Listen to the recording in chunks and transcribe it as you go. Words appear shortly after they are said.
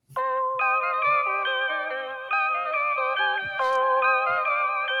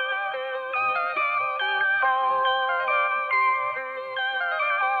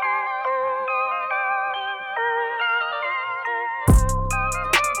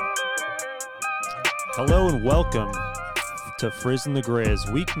Hello and welcome to Frizz and the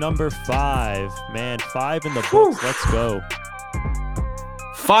Grizz, week number 5. Man, 5 in the books. Whew. Let's go.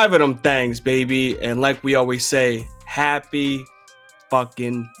 5 of them things, baby. And like we always say, happy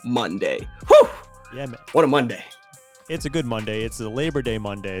fucking Monday. Whew. Yeah, man. What a Monday. It's a good Monday. It's a Labor Day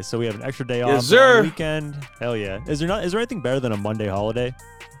Monday, so we have an extra day Yes, off sir. on the weekend. Hell yeah. Is there anything better than a Monday holiday?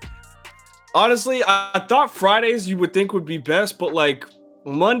 Honestly, I thought Fridays you would think would be best, but like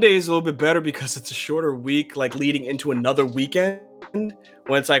Monday is a little bit better because it's a shorter week, like leading into another weekend. When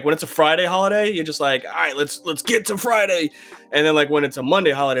it's a Friday holiday, you're just like, all right, let's get to Friday. And then like when it's a Monday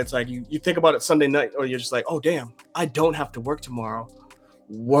holiday, it's like you think about it Sunday night, or you're just like, oh damn, I don't have to work tomorrow.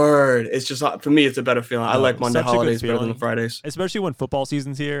 Word. It's just, for me, it's a better feeling. I like Monday holidays better than the Fridays. Especially when football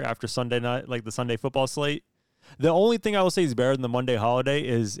season's here after Sunday night, like the Sunday football slate. The only thing I will say is better than the Monday holiday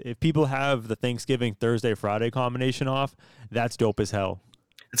is if people have the Thanksgiving, Thursday, Friday combination off, that's dope as hell.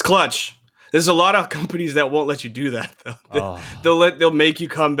 It's clutch. There's a lot of companies that won't let you do that, though. Oh. They'll make you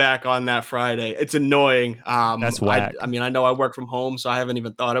come back on that Friday. It's annoying. That's whack. I mean, I know I work from home, so I haven't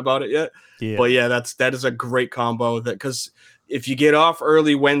even thought about it yet. Yeah. But yeah, that is a great combo. That because if you get off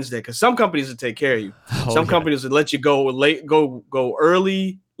early Wednesday, because some companies would take care of you. Some companies would let you go late, go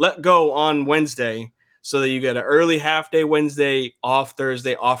early, let go on Wednesday, so that you get an early half day Wednesday, off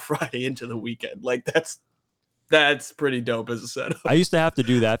Thursday, off Friday into the weekend. Like that's pretty dope as a setup. I used to have to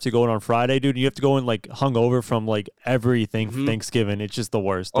do that to go in on Friday, dude. You have to go in like hungover from like everything for Thanksgiving. It's just the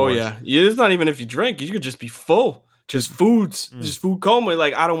worst. Yeah. It's not even if you drink, you could just be full. Just food coma.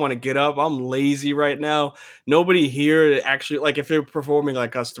 Like, I don't want to get up. I'm lazy right now. Nobody here actually, like, if they're performing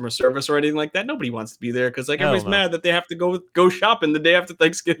like customer service or anything like that, nobody wants to be there because like everybody's mad that they have to go shopping the day after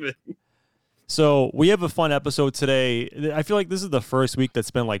Thanksgiving. So we have a fun episode today. I feel like this is the first week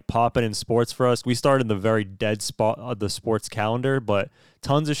that's been like popping in sports for us. We started in the very dead spot of the sports calendar, but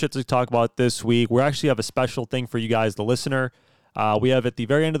tons of shit to talk about this week. We actually have a special thing for you guys, the listener. We have at the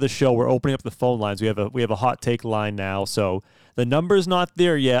very end of the show, we're opening up the phone lines. We have a hot take line now. So the number's not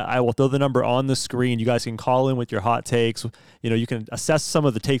there yet. I will throw the number on the screen. You guys can call in with your hot takes. You know, you can assess some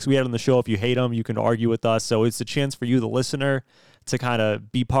of the takes we had on the show. If you hate them, you can argue with us. So it's a chance for you, the listener, to kind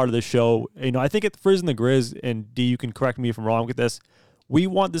of be part of the show. You know, I think at Frizz and the Grizz, and D, you can correct me if I'm wrong with this, we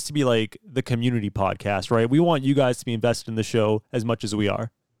want this to be like the community podcast, right? We want you guys to be invested in the show as much as we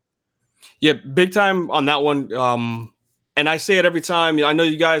are. Yeah, big time on that one. And I say it every time. I know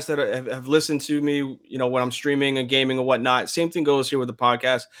you guys that have listened to me, when I'm streaming and gaming and whatnot. Same thing goes here with the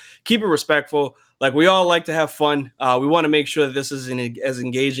podcast. Keep it respectful. Like, we all like to have fun. We want to make sure that this is as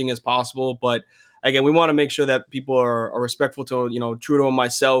engaging as possible. But again, we want to make sure that people are respectful to, Trudeau and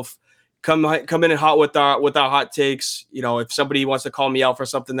myself. Come in and hot with our hot takes. If somebody wants to call me out for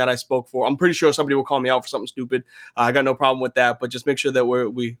something that I spoke for, I'm pretty sure somebody will call me out for something stupid. I got no problem with that, but just make sure that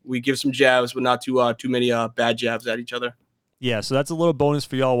we give some jabs, but not too many bad jabs at each other. Yeah, so that's a little bonus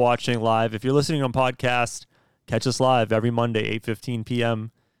for y'all watching live. If you're listening on podcast, catch us live every Monday, 8:15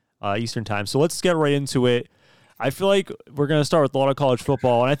 p.m. Eastern time. So let's get right into it. I feel like we're going to start with a lot of college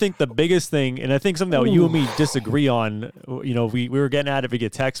football. And I think the biggest thing, and I think something that you and me disagree on, we were getting at it via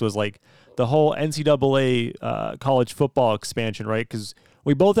text, was like the whole NCAA college football expansion, right? Because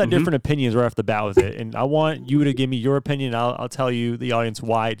we both had different opinions right off the bat with it. And I want you to give me your opinion. I'll tell you, the audience,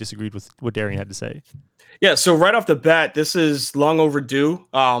 why I disagreed with what Darian had to say. Yeah, so right off the bat, this is long overdue.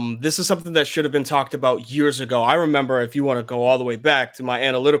 This is something that should have been talked about years ago. I remember, if you want to go all the way back to my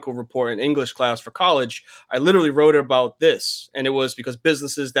analytical report in English class for college, I literally wrote about this, and it was because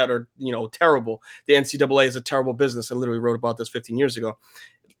businesses that are, terrible. The NCAA is a terrible business. I literally wrote about this 15 years ago.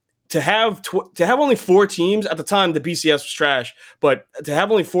 To have only 4 teams at the time, the BCS was trash, but to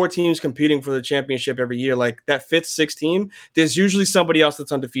have only 4 teams competing for the championship every year, like that 5th, 6th team, there's usually somebody else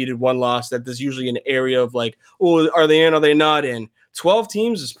that's undefeated, 1 loss, that there's usually an area of like, oh, are they in, are they not in? 12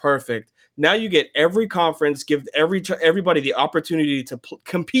 teams is perfect. Now you get every conference, give everybody the opportunity to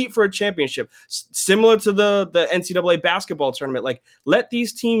compete for a championship, similar to the NCAA basketball tournament. Like, let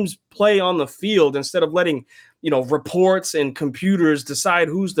these teams play on the field instead of letting reports and computers decide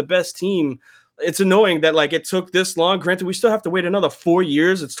who's the best team. It's annoying that like it took this long. Granted, we still have to wait another 4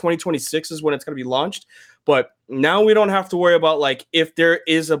 years. It's 2026 is when it's going to be launched. But now we don't have to worry about like if there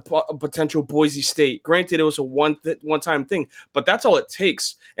is a potential Boise State. Granted, it was a one-time thing, but that's all it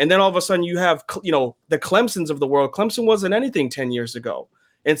takes. And then all of a sudden you have, the Clemsons of the world. Clemson wasn't anything 10 years ago.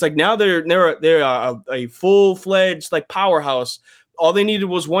 And it's like now they're a full-fledged like powerhouse. All they needed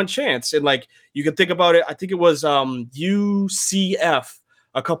was one chance. And like you can think about it. I think it was UCF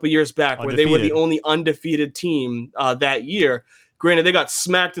a couple years back where they were the only undefeated team that year. Granted, they got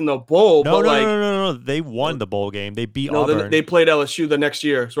smacked in the bowl, No, but no, no, like no, no, no. They won the bowl game. They beat no, Auburn. they played LSU the next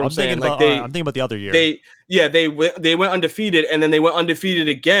year. That's what I'm saying. Like I'm thinking about the other year. they went undefeated, and then they went undefeated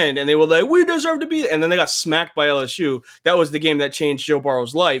again, and they were like, we deserve to be, and then they got smacked by LSU. That was the game that changed Joe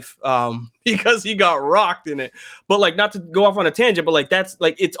Burrow's life, because he got rocked in it. But like, not to go off on a tangent, but like that's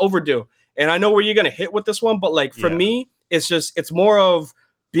like it's overdue. And I know where you're gonna hit with this one, but like for me, it's more of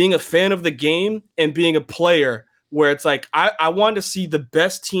being a fan of the game and being a player. Where it's like, I want to see the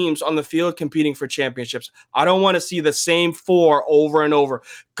best teams on the field competing for championships. I don't want to see the same 4 over and over.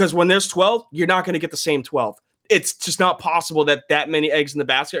 Because when there's 12, you're not going to get the same 12. It's just not possible that many eggs in the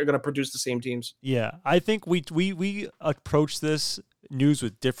basket are going to produce the same teams. Yeah, I think we approach this news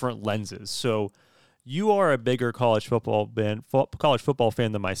with different lenses. So you are a bigger college football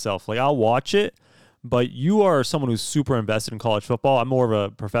fan than myself. Like, I'll watch it, but you are someone who's super invested in college football. I'm more of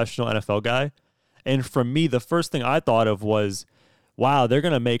a professional NFL guy. And for me, the first thing I thought of was, wow, they're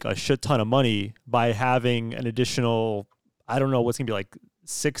going to make a shit ton of money by having an additional, I don't know what's going to be like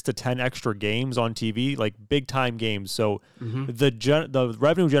 6 to 10 extra games on TV, like big time games. So the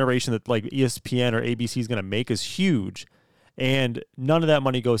revenue generation that like ESPN or ABC is going to make is huge. And none of that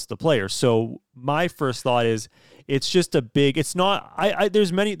money goes to the players. So my first thought is it's just a big, it's not,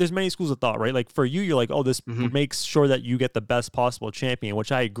 there's many schools of thought, right? Like for you, you're like, oh, this makes sure that you get the best possible champion,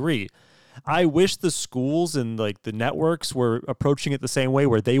 which I agree. I wish the schools and like the networks were approaching it the same way,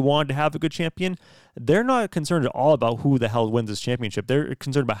 where they wanted to have a good champion. They're not concerned at all about who the hell wins this championship. They're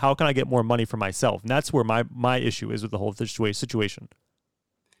concerned about how can I get more money for myself. And that's where my issue is with the whole situation.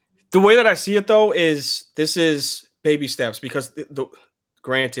 The way that I see it, though, is this is baby steps, because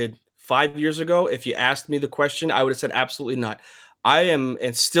granted, 5 years ago, if you asked me the question, I would have said absolutely not. I am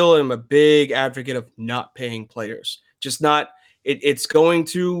and still am a big advocate of not paying players. Just not.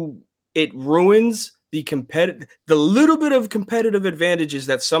 It ruins the little bit of competitive advantages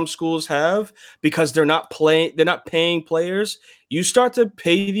that some schools have because they're not paying players. You start to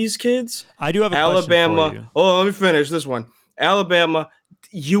pay these kids. I do have a Alabama. question for you. Oh, let me finish this one. Alabama,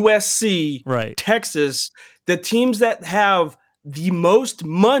 USC, right. Texas, the teams that have the most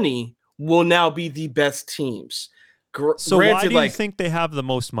money will now be the best teams. So why do you think they have the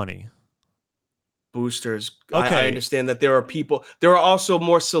most money? Boosters. Okay. I understand that there are people. There are also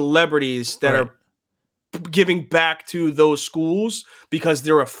more celebrities that are giving back to those schools because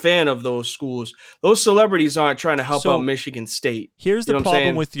they're a fan of those schools. Those celebrities aren't trying to help out Michigan State. Here's the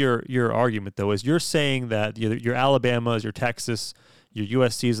problem with your argument, though, is you're saying that your Alabamas, your Texas, your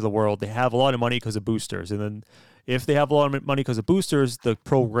USCs of the world, they have a lot of money because of boosters. And then if they have a lot of money because of boosters, the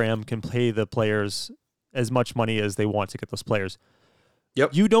program can pay the players as much money as they want to get those players.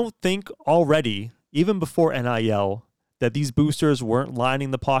 Yep. You don't think already, even before NIL, that these boosters weren't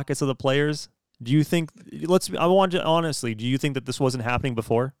lining the pockets of the players? Do you think, I want to honestly, do you think that this wasn't happening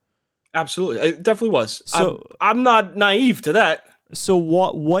before? Absolutely. It definitely was. So I'm not naive to that. So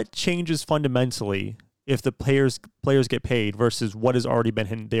what changes fundamentally if the players get paid versus what has already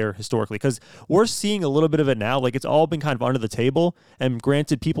been there historically? Because we're seeing a little bit of it now. Like, it's all been kind of under the table. And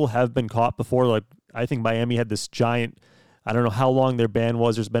granted, people have been caught before. Like, I think Miami had this giant, I don't know how long their ban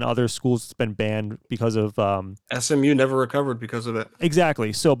was. There's been other schools that's been banned because of SMU never recovered because of it.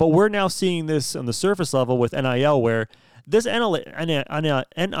 Exactly. So, but we're now seeing this on the surface level with NIL, where this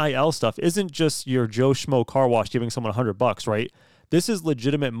NIL stuff isn't just your Joe Schmo car wash giving someone $100, right? This is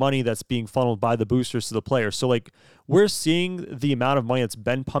legitimate money that's being funneled by the boosters to the players. So, like, we're seeing the amount of money that's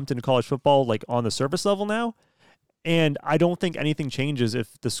been pumped into college football, like, on the surface level now. And I don't think anything changes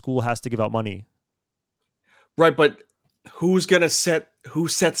if the school has to give out money. Right, but who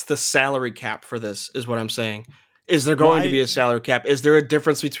sets the salary cap for this is what I'm saying. Is there going to be a salary cap? Is there a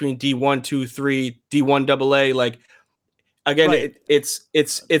difference between D1, 2, 3, D1 AA? Like, again, right.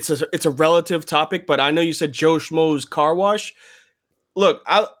 It's a relative topic, but I know you said Joe Schmo's car wash. Look,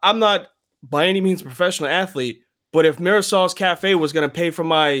 I'm not by any means a professional athlete, but if Mirasol's Cafe was going to pay for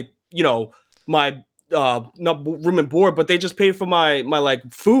my not room and board, but they just paid for my like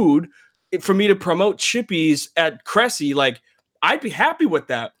food for me to promote Chippies at Cressy, like, I'd be happy with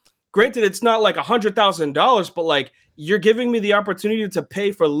that. Granted, it's not like $100,000, but like, you're giving me the opportunity to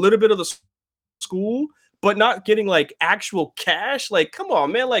pay for a little bit of the school, but not getting like actual cash. Like, come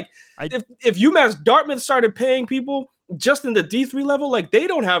on, man. Like, if UMass Dartmouth started paying people just in the D3 level, like, they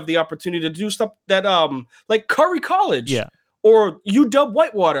don't have the opportunity to do stuff that like Curry College. Yeah. Or UW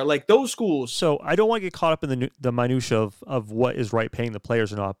Whitewater, like those schools. So I don't want to get caught up in the minutia of what is right paying the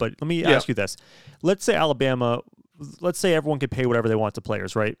players or not. But let me ask you this. Let's say Alabama, let's say everyone could pay whatever they want to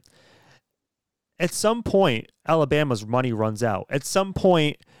players, right? at some point, Alabama's money runs out. At some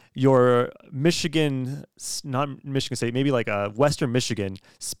point, your Michigan, not Michigan State, maybe like a Western Michigan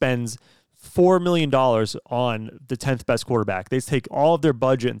spends $4 million on the 10th best quarterback. They take all of their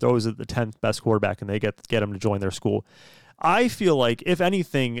budget and throws at the 10th best quarterback, and they get them to join their school. I feel like, if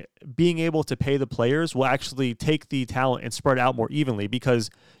anything, being able to pay the players will actually take the talent and spread out more evenly, because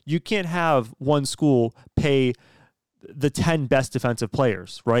you can't have one school pay the 10 best defensive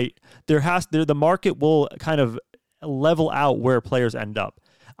players, right? The market will kind of level out where players end up.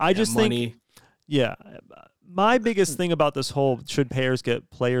 I just think, yeah, my biggest thing about this whole should players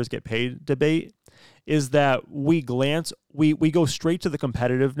get paid debate is that we go straight to the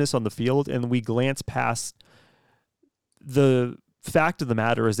competitiveness on the field, and we glance past the fact of the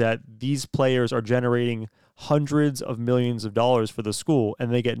matter is that these players are generating hundreds of millions of dollars for the school,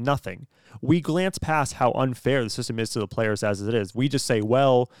 and they get nothing. We glance past how unfair the system is to the players as it is. We just say,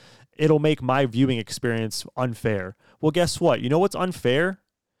 well, it'll make my viewing experience unfair. Well, guess what? You know what's unfair?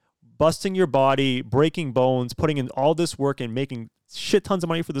 Busting your body, breaking bones, putting in all this work and making shit tons of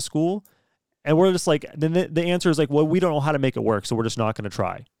money for the school. And we're just like, then the answer is like, well, we don't know how to make it work, so we're just not going to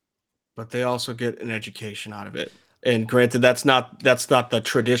try. But they also get an education out of it. And granted, that's not the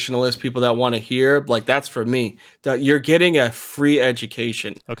traditionalist people that want to hear. Like, that's for me. That you're getting a free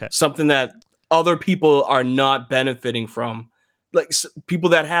education. Okay. Something that other people are not benefiting from. Like people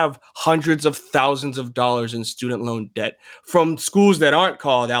that have hundreds of thousands of dollars in student loan debt from schools that aren't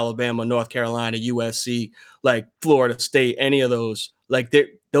called Alabama, North Carolina, USC, like Florida State, any of those. Like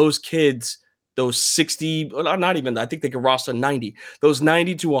those kids, those 60, not even, I think they can roster 90. Those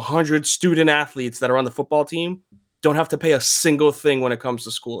 90 to 100 student athletes that are on the football team don't have to pay a single thing when it comes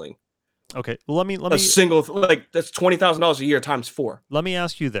to schooling. Okay, well, let me like that's $20,000 a year times 4. Let me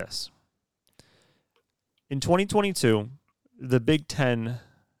ask you this: in 2022, the Big Ten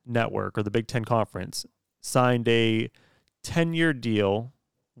Network or the Big Ten Conference signed a 10-year deal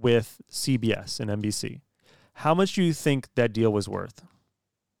with CBS and NBC. How much do you think that deal was worth?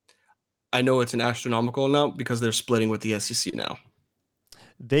 I know it's an astronomical amount because they're splitting with the SEC now.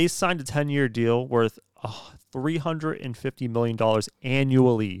 They signed a 10-year deal worth $350 million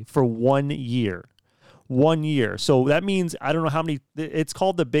annually for 1 year. 1 year. So that means, I don't know how many, it's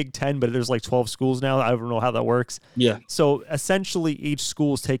called the Big Ten, but there's like 12 schools now. I don't know how that works. Yeah. So essentially each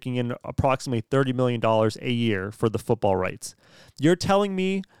school is taking in approximately $30 million a year for the football rights. You're telling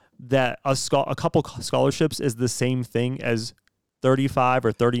me that a couple scholarships is the same thing as $35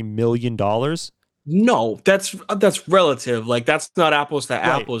 or $30 million? No, that's relative. Like, that's not apples to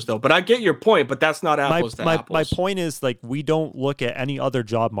apples, though. But I get your point, but that's not apples to apples. My point is, like, we don't look at any other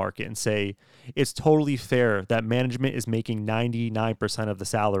job market and say it's totally fair that management is making 99% of the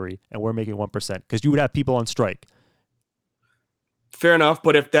salary and we're making 1%, because you would have people on strike. Fair enough,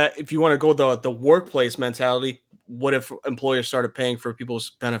 but if you want to go the workplace mentality, what if employers started paying for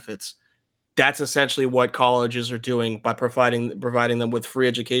people's benefits? That's essentially what colleges are doing by providing them with free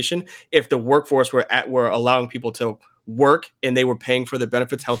education. If the workforce were allowing people to work and they were paying for their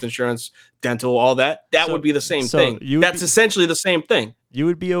benefits, health insurance, dental, all that would be the same thing. That's essentially the same thing. You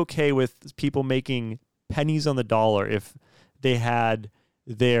would be okay with people making pennies on the dollar if they had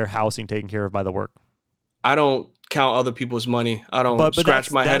their housing taken care of by the work. I don't count other people's money. I don't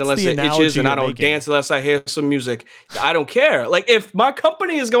scratch my head unless it itches, and I don't dance unless I hear some music. I don't care. Like, if my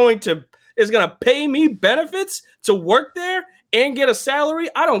company is going to pay me benefits to work there and get a salary,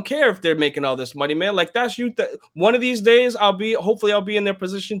 I don't care if they're making all this money, man. Like, that's you. One of these days, hopefully I'll be in their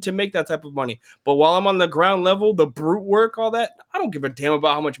position to make that type of money. But while I'm on the ground level, the brute work, all that, I don't give a damn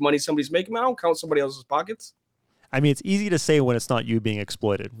about how much money somebody's making. Man, I don't count somebody else's pockets. I mean, it's easy to say when it's not you being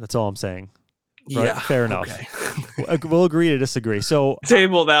exploited. That's all I'm saying. Right? Yeah, fair enough. Okay. We'll agree to disagree. So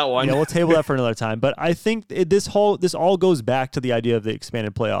table that one. Yeah, we'll table that for another time. But I think this all goes back to the idea of the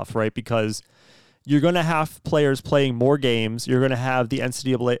expanded playoff, right? Because you're going to have players playing more games. You're going to have the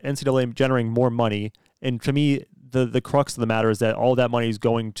NCAA generating more money. And to me, the crux of the matter is that all that money is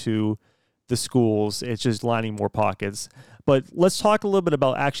going to the schools. It's just lining more pockets. But let's talk a little bit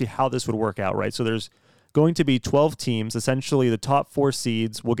about actually how this would work out, right? So there's going to be 12 teams. Essentially, the top 4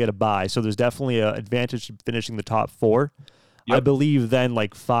 seeds will get a bye. So there's definitely an advantage to finishing the top 4. Yep. I believe then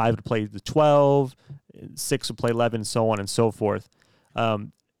like 5 would play the 12, 6 would play 11, so on and so forth.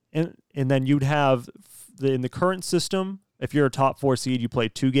 And then you'd have, in the current system, if you're a top 4 seed, you play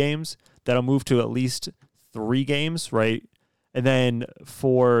 2 games. That'll move to at least 3 games, right? And then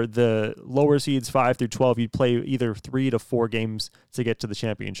for the lower seeds, 5 through 12, you'd play either 3 to 4 games to get to the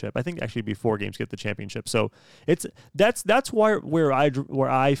championship. I think actually it'd be 4 games to get the championship. So that's where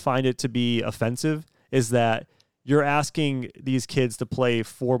I find it to be offensive, is that you're asking these kids to play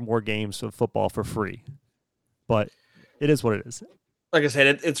 4 more games of football for free. But it is what it is. Like I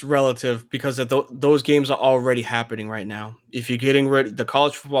said, it's relative because those games are already happening right now. If you're getting ready, the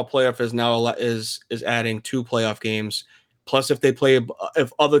college football playoff is now is adding 2 playoff games. Plus,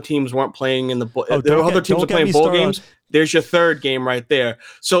 if other teams weren't playing if there are other teams are playing bowl games, there's your third game right there.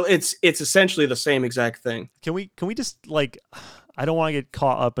 So it's essentially the same exact thing. Can we just like? I don't want to get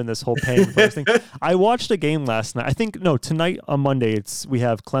caught up in this whole paying for this thing. I watched a game last night. Tonight on Monday, we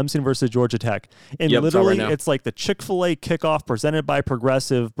have Clemson versus Georgia Tech. And literally, it's like the Chick-fil-A kickoff presented by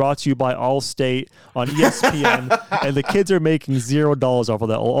Progressive, brought to you by Allstate on ESPN. And the kids are making $0 off of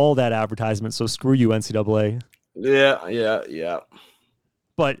all that advertisement. So screw you, NCAA. Yeah.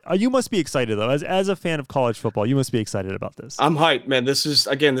 But you must be excited, though. As a fan of college football, you must be excited about this. I'm hyped, man.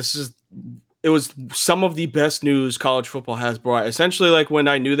 It was some of the best news college football has brought. Essentially, like when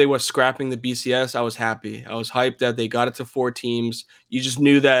I knew they were scrapping the BCS, I was happy. I was hyped that they got it to 4 teams. You just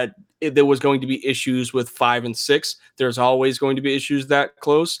knew that there was going to be issues with 5 and 6. There's always going to be issues that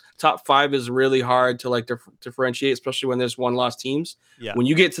close. Top 5 is really hard to like differentiate, especially when there's 1-loss teams. Yeah. When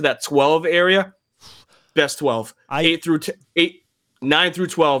you get to that 12 area, best 12. 9 through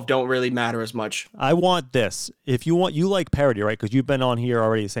 12 don't really matter as much. I want this. If you like parity, right? Because you've been on here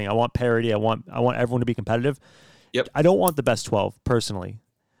already saying I want parity. I want everyone to be competitive. Yep. I don't want the best 12 personally.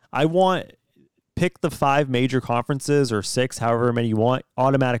 I want pick the 5 major conferences or 6, however many you want.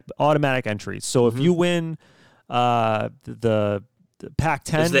 Automatic entries. So if you win the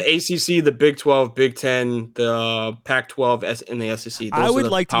Pac-10, it's the ACC, the Big 12, Big 10, the Pac-12, and the SEC. I would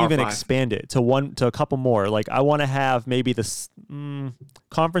like to even expand it to a couple more. Like I want to have maybe the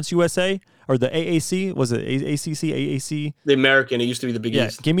Conference USA or the AAC. Was it ACC, AAC? The American. It used to be the Big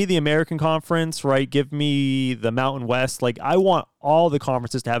East. Give me the American Conference, right? Give me the Mountain West. Like I want all the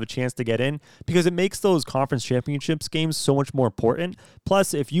conferences to have a chance to get in because it makes those conference championships games so much more important.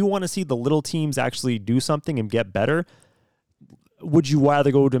 Plus, if you want to see the little teams actually do something and get better, would you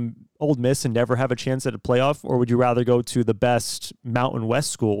rather go to Ole Miss and never have a chance at a playoff, or would you rather go to the best Mountain West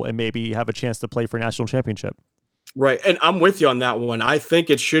school and maybe have a chance to play for a national championship? Right, and I'm with you on that one. I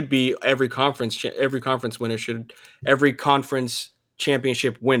think it should be every conference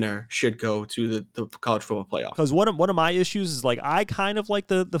championship winner should go to the college football playoff. Because one of my issues is like I kind of like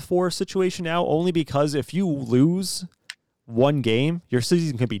the 4 situation now, only because if you lose one game, your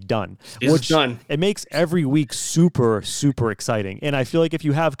season can be done. It makes every week super, super exciting. And I feel like if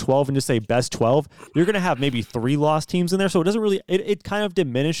you have 12 and just say best 12, you're going to have maybe 3 lost teams in there. So it doesn't really, it kind of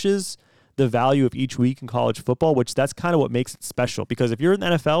diminishes the value of each week in college football, which that's kind of what makes it special. Because if you're in the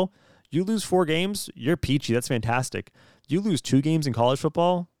NFL, you lose 4 games, you're peachy. That's fantastic. You lose 2 games in college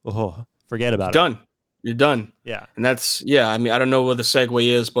football, forget about it. You're done. Yeah. And that's, I mean, I don't know what the segue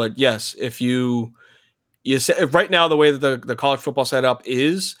is, but yes, if you say right now, the way that the college football setup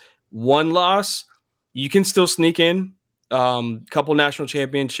is 1 loss, you can still sneak in. Couple national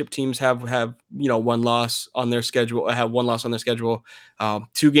championship teams have 1 loss on their schedule. Have 1 loss on their schedule.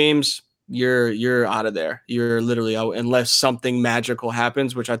 2 games, you're out of there. You're literally out unless something magical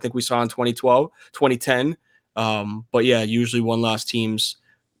happens, which I think we saw in 2012, 2010. But yeah, usually 1 loss teams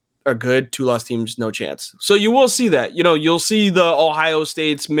are good. 2 loss teams, no chance. So you will see that. You'll see the Ohio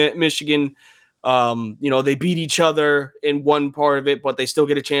States, Michigan. They beat each other in one part of it, but they still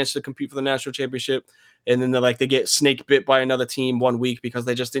get a chance to compete for the national championship. And then they get snake bit by another team 1 week because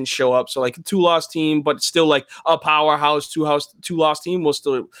they just didn't show up. So like a 2-loss team, but still like a powerhouse 2-loss team will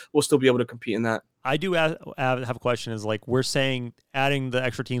still be able to compete in that. I do have a question is like, we're saying adding the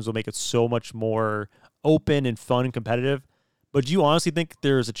extra teams will make it so much more open and fun and competitive. But do you honestly think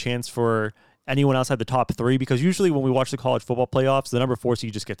there's a chance for anyone outside the top 3? Because usually when we watch the college football playoffs, the number 4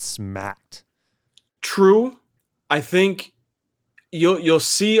 seed just gets smacked. True. I think you'll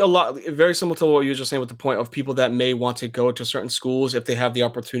see a lot, very similar to what you were just saying with the point of people that may want to go to certain schools if they have the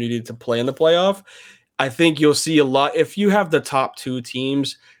opportunity to play in the playoff. I think you'll see a lot. If you have the top 2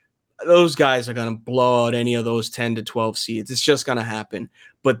 teams, those guys are going to blow out any of those 10 to 12 seeds. It's just going to happen.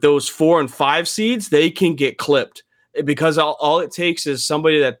 But those 4 and 5 seeds, they can get clipped because all it takes is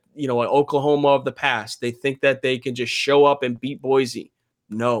somebody that, an Oklahoma of the past. They think that they can just show up and beat Boise.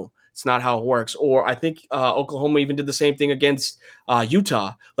 No. It's not how it works. Or I think Oklahoma even did the same thing against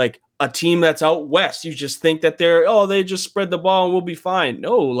Utah. Like a team that's out west, you just think that they just spread the ball and we'll be fine.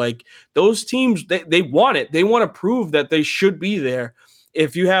 No, like those teams, they want it. They want to prove that they should be there.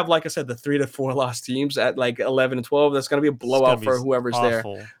 If you have, like I said, the 3 to 4 lost teams at like 11 and 12, that's going to be a blowout for whoever's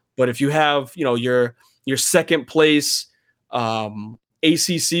awful there. But if you have, your second place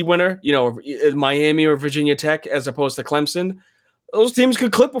ACC winner, Miami or Virginia Tech as opposed to Clemson, those teams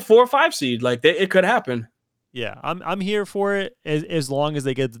could clip a 4 or 5 seed. Like it could happen. Yeah, I'm here for it as long as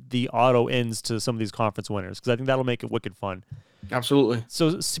they get the auto ins to some of these conference winners, because I think that'll make it wicked fun. Absolutely.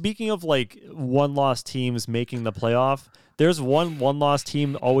 So speaking of like one-loss teams making the playoff, there's one-loss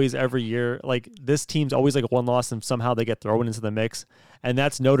team always every year. Like this team's always like a one-loss, and somehow they get thrown into the mix, and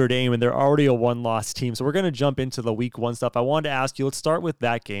that's Notre Dame, and they're already a one-loss team. So we're gonna jump into the week one stuff. I wanted to ask you. Let's start with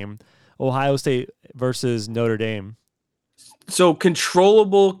that game, Ohio State versus Notre Dame. So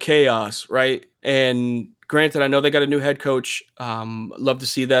controllable chaos, right? And granted, I know they got a new head coach. Love to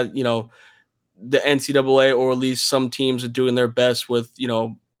see that, the NCAA, or at least some teams, are doing their best with,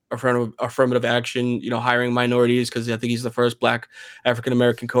 affirmative action, hiring minorities, because I think he's the first Black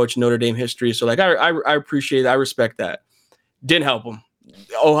African-American coach in Notre Dame history. So like, I appreciate it. I respect that. Didn't help him.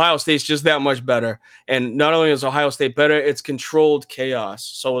 Ohio State's just that much better. And not only is Ohio State better, it's controlled chaos.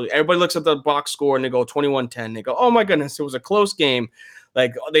 So everybody looks at the box score and they go 21-10. They go, oh my goodness, it was a close game.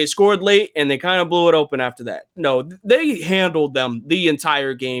 Like they scored late and they kind of blew it open after that. No, they handled them the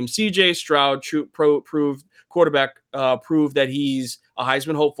entire game. CJ Stroud proved that he's a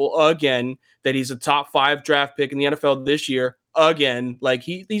Heisman hopeful again, that he's a top 5 draft pick in the NFL this year again. Like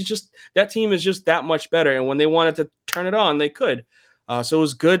he's just, that team is just that much better. And when they wanted to turn it on, they could. So it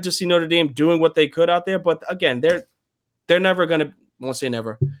was good to see Notre Dame doing what they could out there. But again, they're never going to, won't say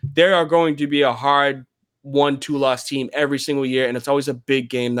never. They are going to be a hard 1-2 loss team every single year, and it's always a big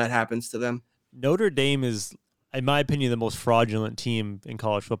game that happens to them. Notre Dame is, in my opinion, the most fraudulent team in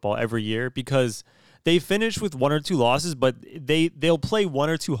college football every year, because they finish with 1 or 2 losses, but they'll play 1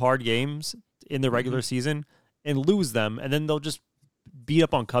 or 2 hard games in the regular season and lose them, and then they'll just beat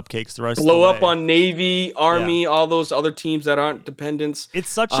up on cupcakes the rest of the way. Blow up on Navy, Army, all those other teams that aren't dependents. It's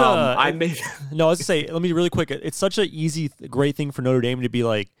such I was going to say, let me really quick. It's such an easy, great thing for Notre Dame to be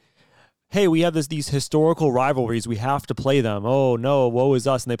like, hey, we have these historical rivalries. We have to play them. Oh, no, woe is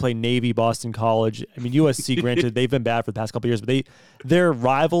us. And they play Navy, Boston College. I mean, USC, granted, they've been bad for the past couple of years, but their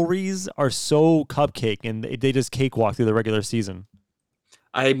rivalries are so cupcake, and they just cakewalk through the regular season.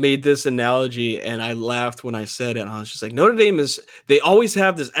 I made this analogy, and I laughed when I said it. I was just like, Notre Dame they always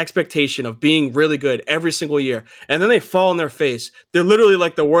have this expectation of being really good every single year, and then they fall on their face. They're literally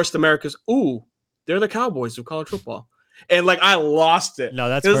like the worst Americans. Ooh, they're the Cowboys of college football. And like, I lost it. No,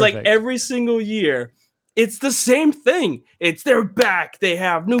 that's it was perfect. Like every single year, it's the same thing. It's they're back. They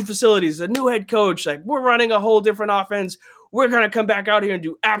have new facilities, a new head coach. Like, we're running a whole different offense. We're going to come back out here and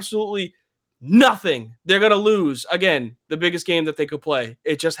do absolutely nothing. They're going to lose. Again, the biggest game that they could play.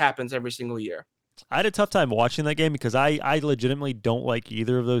 It just happens every single year. I had a tough time watching that game because I legitimately don't like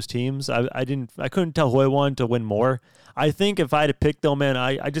either of those teams. I couldn't tell who I wanted to win more. I think if I had to pick though, man,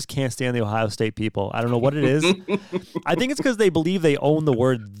 I just can't stand the Ohio State people. I don't know what it is. I think it's because they believe they own the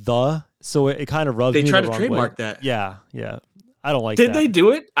word "the," so it kind of rubs me the wrong way. They tried to trademark that. Yeah. I don't like that. Did they do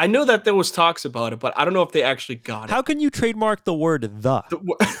it? I know that there was talks about it, but I don't know if they actually got it. How can you trademark the word "the"?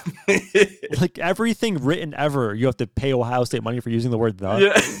 Like everything written ever, you have to pay Ohio State money for using the word "the."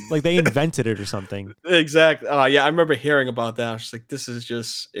 Yeah. Like they invented it or something. Exactly. Yeah, I remember hearing about that. I was like, this is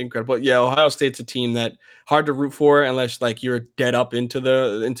just incredible. Yeah, Ohio State's a team that hard to root for unless like you're dead up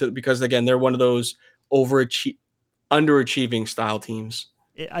into because again, they're one of those underachieving style teams.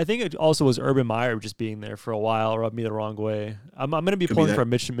 I think it also was Urban Meyer just being there for a while rubbed me the wrong way. I'm going to be pulling for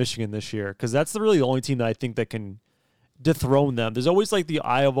Michigan this year because that's really the only team that I think that can dethrone them. There's always like the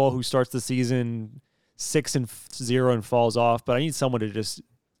Iowa who starts the season 6-0 and falls off, but I need someone to just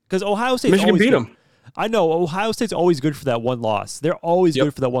because Ohio State Michigan beat them. I know Ohio State's always good for that one loss. They're always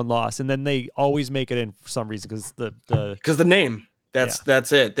good for that one loss, and then they always make it in for some reason because the name.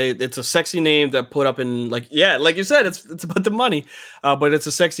 That's it. It's a sexy name that put up in like you said, it's about the money, but it's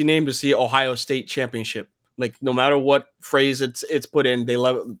a sexy name to see Ohio State championship. Like no matter what phrase it's put in, they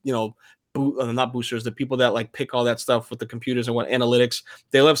love not boosters, the people that like pick all that stuff with the computers and what analytics.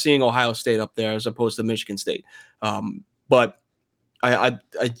 They love seeing Ohio State up there as opposed to Michigan State. But I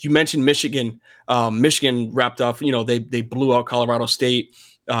you mentioned Michigan. Michigan wrapped up. They blew out Colorado State.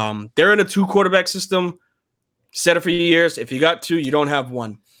 They're in a 2-quarterback system. Said it for years. If you got 2, you don't have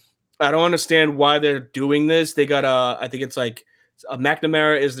 1. I don't understand why they're doing this. They got I think it's like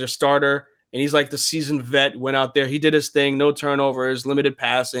McNamara is their starter, and he's like the seasoned vet. Went out there, he did his thing, no turnovers, limited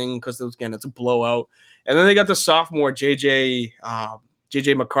passing because it's a blowout. And then they got the sophomore JJ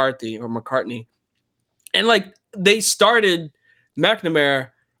McCartney, and like they started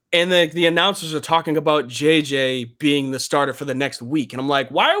McNamara, and the announcers are talking about JJ being the starter for the next week, and I'm like,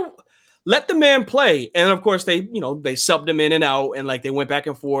 why? Let the man play. And of course they subbed him in and out and like they went back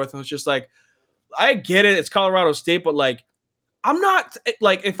and forth. And it's just like, I get it. It's Colorado State, but like, I'm not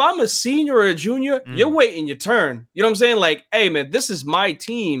like, if I'm a senior or a junior, you're waiting your turn. You know what I'm saying? Like, hey man, this is my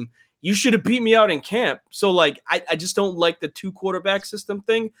team. you should have beat me out in camp. So like, I just don't like the 2 quarterback system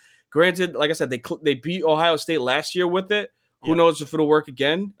thing. Granted, like I said, they beat Ohio State last year with it. Who knows if it'll work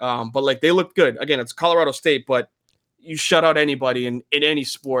again? But like they look good. Again, it's Colorado State, but you shut out anybody in any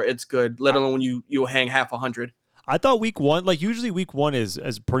sport, it's good. Let alone when you hang half 100. I thought week one, like usually week one is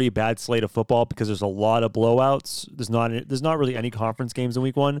a pretty bad slate of football because there's a lot of blowouts. There's not really any conference games in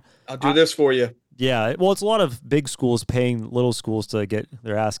week one. I'll do this for you. Yeah, well, it's a lot of big schools paying little schools to get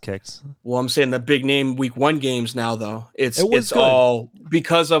their ass kicked. Well, I'm saying the big name week one games now, though. It's good. all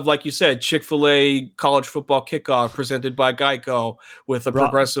because of, like you said, Chick-fil-A college football kickoff presented by Geico with a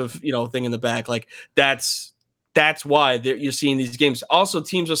progressive, thing in the back. Like that's why you're seeing these games. Also,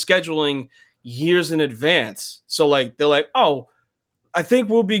 teams are scheduling years in advance. So like they're like, oh, I think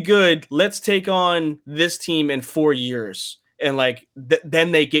we'll be good. Let's take on this team in 4 years. And like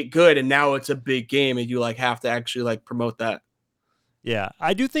then they get good, and now it's a big game, and you like have to actually like promote that. Yeah,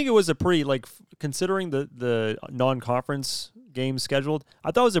 I do think it was a pretty considering the non-conference games scheduled.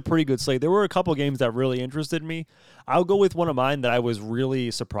 I thought it was a pretty good slate. There were a couple games that really interested me. I'll go with one of mine that I was really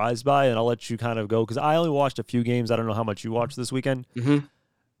surprised by, and I'll let you kind of go because I only watched a few games. I don't know how much you watched this weekend. Mm-hmm.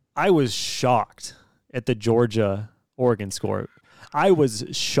 I was shocked at the Georgia-Oregon score. I was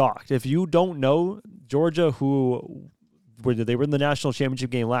shocked. If you don't know, Georgia, they were in the national championship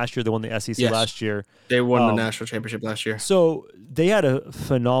game last year. They won the SEC last year. They won the national championship last year. So they had a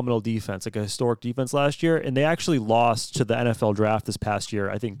phenomenal defense, like a historic defense last year, and they actually lost to the NFL draft this past year,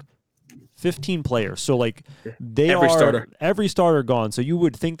 I think, 15 players. So like every starter gone. So you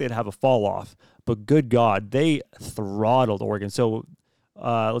would think they'd have a fall off, but good God, they throttled Oregon. So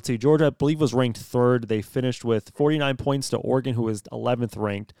let's see, Georgia, I believe, was ranked 3rd. They finished with 49 points to Oregon, who was 11th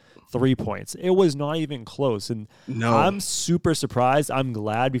ranked, 3 points. It was not even close. And I'm super surprised. I'm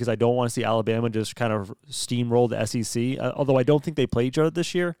glad because I don't want to see Alabama just kind of steamroll the SEC, although I don't think they play each other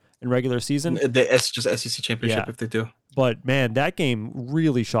this year in regular season. It's just SEC championship if they do. But, man, that game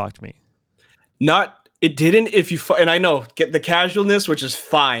really shocked me. It didn't. And I know get the casualness, which is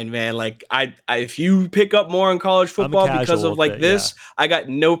fine, man. Like if you pick up more in college football because of like this, I got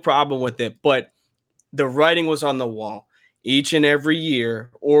no problem with it. But the writing was on the wall. Each and every year,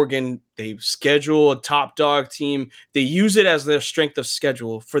 Oregon, they schedule a top dog team. They use it as their strength of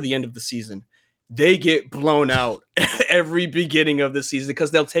schedule for the end of the season. They get blown out every beginning of the season because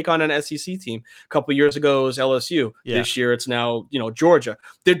they'll take on an SEC team. A couple years ago it was LSU. This year it's now, Georgia.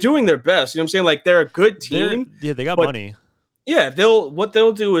 They're doing their best. You know what I'm saying? Like they're a good team. They got money. Yeah, what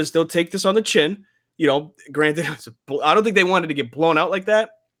they'll do is they'll take this on the chin. Granted, I don't think they wanted to get blown out like that,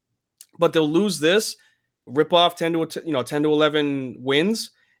 but they'll lose this, rip off 10 to 11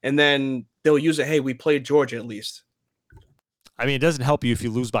 wins, and then they'll use it. Hey, we played Georgia at least. I mean, it doesn't help you if you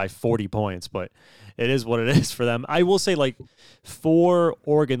lose by 40 points, but it is what it is for them. I will say, like, for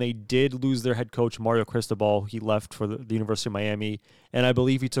Oregon, they did lose their head coach, Mario Cristobal. He left for the University of Miami, and I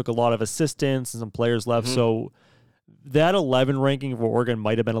believe he took a lot of assistants and some players left. Mm-hmm. So that 11 ranking for Oregon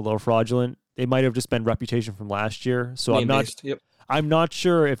might have been a little fraudulent. It might have just been reputation from last year. So I'm not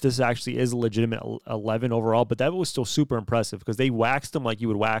sure if this actually is a legitimate 11 overall, but that was still super impressive because they waxed them like you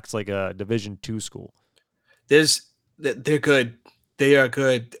would wax like a Division II school. They're good. They are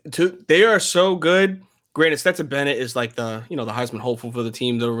good. They are so good. Granted, Stetson Bennett is like the Heisman hopeful for the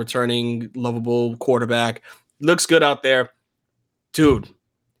team, the returning lovable quarterback. Looks good out there. Dude,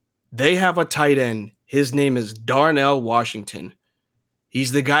 they have a tight end. His name is Darnell Washington.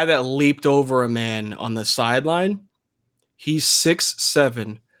 He's the guy that leaped over a man on the sideline. He's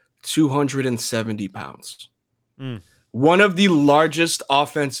 6'7", 270 pounds. One of the largest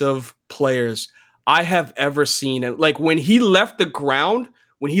offensive players I have ever seen. And like when he left the ground,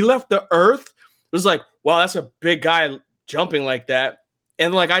 when he left the earth, it was like, wow, that's a big guy jumping like that.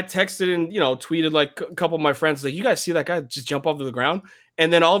 And like I texted and tweeted like a couple of my friends, like, you guys see that guy just jump off the ground?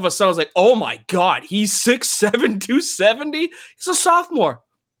 And then all of a sudden I was like, oh my God, he's 6'7", 270. He's a sophomore.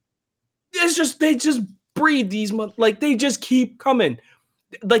 They just breed these, like they just keep coming.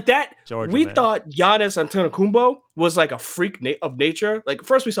 Like that, Georgia, we thought Giannis Antetokounmpo was like a freak of nature. Like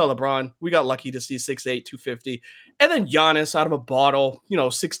first we saw LeBron, we got lucky to see 6'8", 250, and then Giannis out of a bottle,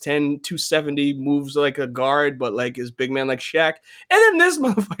 6'10", 270, moves like a guard, but like is big man like Shaq. And then this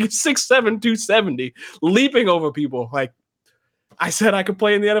motherfucker 6'7", 270, leaping over people. Like I said, I could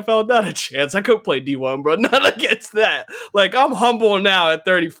play in the NFL, not a chance. I could play D1, bro, not against that. Like I'm humble now at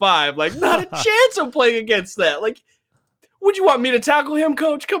 35, like not a chance of playing against that. Like. Would you want me to tackle him,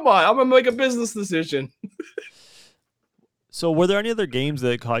 coach? Come on. I'm going to make a business decision. So were there any other games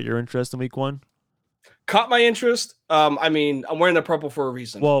that caught your interest in week one? Caught my interest? I mean, I'm wearing the purple for a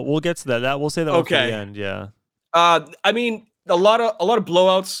reason. Well, we'll get to that. We'll say that for the end, yeah. I mean, a lot of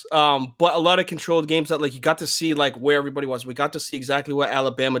blowouts, but a lot of controlled games that like you got to see like where everybody was. We got to see exactly what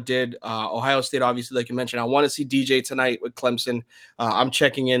Alabama did. Ohio State, obviously, like you mentioned. I want to see DJ tonight with Clemson. I'm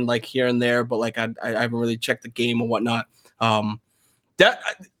checking in like here and there, but like I haven't really checked the game and whatnot. That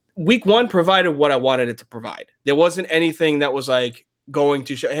week one provided what I wanted it to provide. There wasn't anything that was like going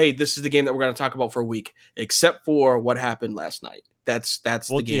to show, hey, this is the game that we're going to talk about for a week, except for what happened last night. That's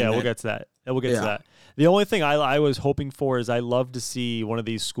the game. Yeah, we'll get to that. We'll get to that. The only thing I was hoping for is I love to see one of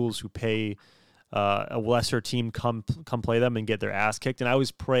these schools who pay a lesser team come play them and get their ass kicked. And I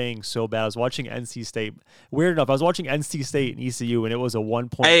was praying so bad. I was watching NC State. Weird enough, I was watching NC State and ECU, and it was a 1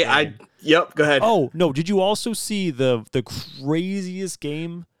 point. Yep. Go ahead. Oh no! Did you also see the craziest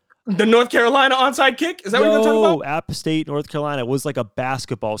game? The North Carolina onside kick? Is that what you're talking about? App State, North Carolina was like a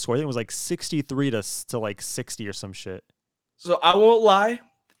basketball score. I think it was like 63 to like 60 or some shit. So I won't lie.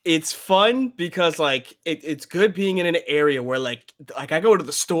 It's fun because like it's good being in an area where like I go to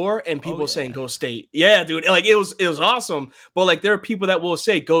the store and people saying go State. Yeah, dude. Like it was awesome. But like there are people that will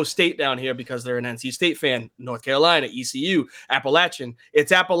say go State down here because they're an NC State fan. North Carolina, ECU, Appalachian.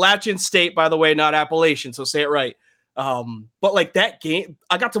 It's Appalachian State, by the way, not Appalachian. So say it right. But like that game,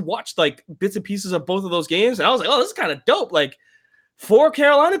 I got to watch like bits and pieces of both of those games, and I was like, oh, this is kind of dope. Like 4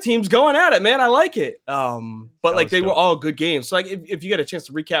 Carolina teams going at it, man. I like it. But like they were all good games. So like if you get a chance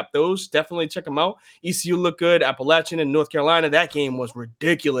to recap those, definitely check them out. ECU looked good. Appalachian and North Carolina, that game was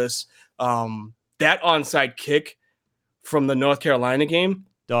ridiculous. That onside kick from the North Carolina game,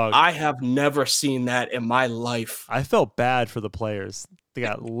 dog, I have never seen that in my life. I felt bad for the players. They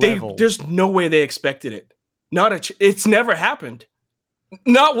got leveled. There's no way they expected it. It's never happened.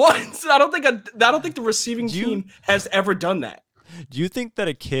 Not once. I don't think the receiving team has ever done that. Do you think that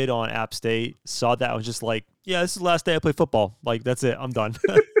a kid on App State saw that and was just like, yeah, this is the last day I play football. Like, that's it. I'm done.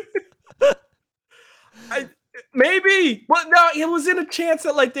 Maybe. But no, it was in a chance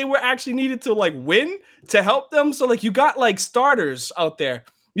that like they were actually needed to like win to help them. So like you got like starters out there.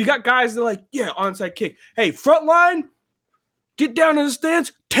 You got guys that are like, yeah, onside kick. Hey, front line, get down in the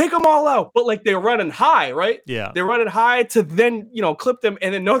stands, take them all out. But like they're running high, right? Yeah. They're running high to then, clip them.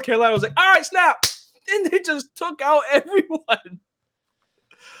 And then North Carolina was like, all right, snap. And they just took out everyone.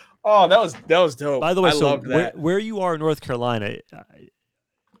 Oh, that was dope. By the way, I loved that. Where you are in North Carolina,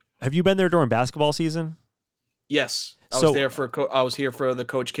 have you been there during basketball season? Yes. I was here for the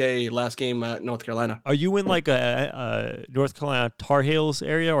Coach K last game at North Carolina. Are you in like a North Carolina Tar Heels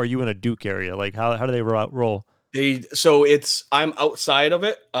area, or are you in a Duke area? Like how do they roll? I'm outside of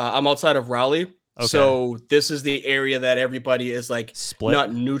it. I'm outside of Raleigh. Okay. So this is the area that everybody is like split,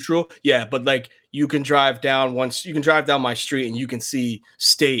 not neutral. Yeah, but like you can drive down my street and you can see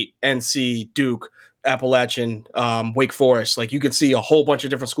State, NC, Duke, Appalachian, Wake Forest. Like you can see a whole bunch of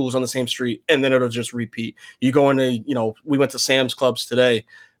different schools on the same street, and then it'll just repeat. You go into, we went to Sam's Clubs today,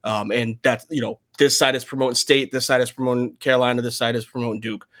 and that's, this side is promoting State, this side is promoting Carolina, this side is promoting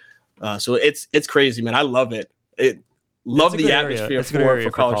Duke. So it's crazy, man. I love it. Love the atmosphere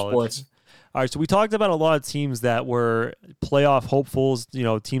for college sports. All right, so we talked about a lot of teams that were playoff hopefuls,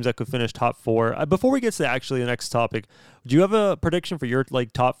 teams that could finish top 4. Before we get to the next topic, do you have a prediction for your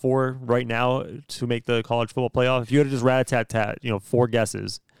top 4 right now to make the college football playoff? If you had to just rat-a-tat-tat, 4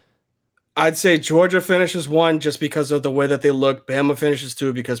 guesses. I'd say Georgia finishes 1 just because of the way that they look. Bama finishes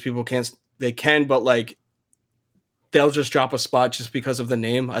 2 because people but like they'll just drop a spot just because of the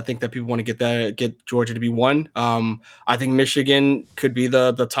name. I think that people want to get Georgia to be 1. I think Michigan could be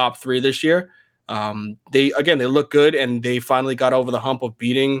the top 3 this year. They look good, and they finally got over the hump of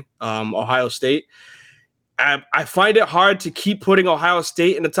beating Ohio State. I find it hard to keep putting Ohio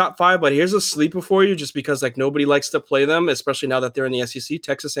State in the top 5, but here's a sleeper for you, just because like nobody likes to play them, especially now that they're in the SEC.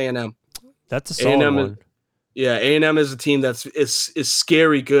 Texas A&M. That's a solid one. A&M is a team is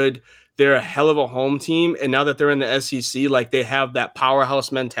scary good. They're a hell of a home team, and now that they're in the SEC, like they have that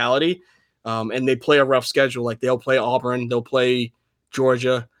powerhouse mentality, and they play a rough schedule. Like they'll play Auburn, they'll play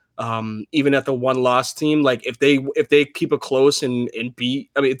Georgia, even at the 1-loss team. Like if they keep it close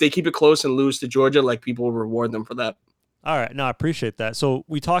if they keep it close and lose to Georgia, like people will reward them for that. All right, no, I appreciate that. So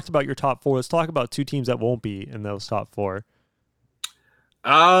we talked about your top 4. Let's talk about 2 teams that won't be in those top 4.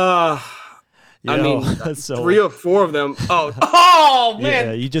 I mean, 3 or 4 of them. Oh man!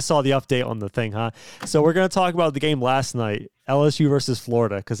 Yeah, you just saw the update on the thing, huh? So we're gonna talk about the game last night, LSU versus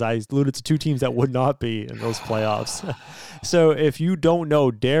Florida, because I alluded to 2 teams that would not be in those playoffs. So if you don't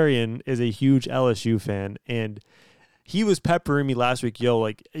know, Darian is a huge LSU fan, and he was peppering me last week.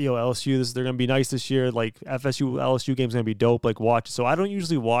 LSU, they're gonna be nice this year. Like FSU, LSU game's gonna be dope. Like watch. So I don't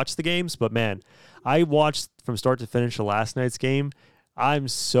usually watch the games, but man, I watched from start to finish the last night's game. I'm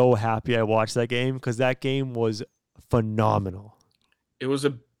so happy I watched that game because that game was phenomenal. It was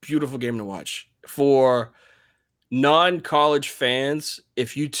a beautiful game to watch. For non-college fans,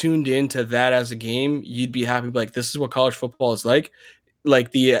 if you tuned into that as a game, you'd be happy. Like, this is what college football is like.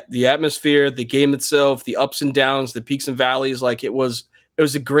 Like the atmosphere, the game itself, the ups and downs, the peaks and valleys. Like it was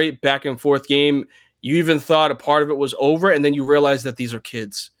a great back and forth game. You even thought a part of it was over, and then you realize that these are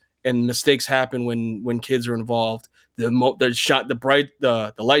kids, and mistakes happen when kids are involved. The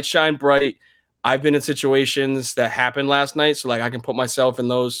lights shine bright. I've been in situations that happened last night, so like I can put myself in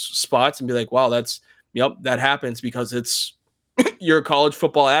those spots and be like, wow, that happens because it's you're a college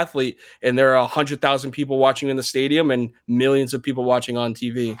football athlete and there are 100,000 people watching in the stadium and millions of people watching on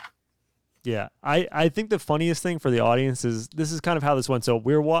TV. Yeah, I think the funniest thing for the audience is this is kind of how this went. So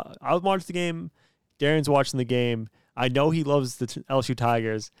I was watching the game. Darian's watching the game. I know he loves the LSU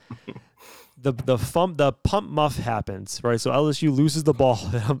Tigers. The pump muff happens, right? So LSU loses the ball.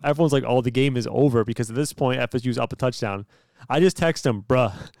 Everyone's like, oh, the game is over because at this point FSU's up a touchdown. I just text him,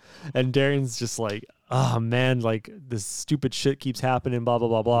 bruh. And Darian's just like, oh, man, like this stupid shit keeps happening, blah, blah,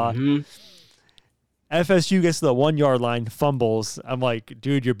 blah, blah. Mm-hmm. FSU gets to the 1 yard line, fumbles. I'm like,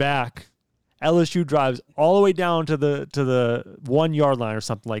 dude, you're back. LSU drives all the way down to the 1 yard line or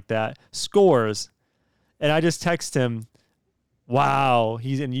something like that, scores. And I just text him, wow,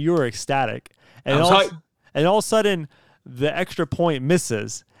 and you were ecstatic. And all of a sudden, the extra point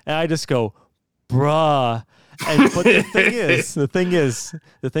misses. And I just go, bruh. But the thing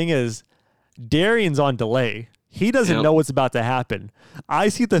is, Darian's on delay. He doesn't know what's about to happen. I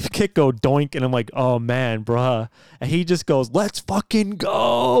see the kick go doink, and I'm like, oh, man, bruh. And he just goes, let's fucking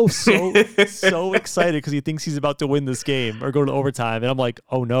go. So excited because he thinks he's about to win this game or go to overtime. And I'm like,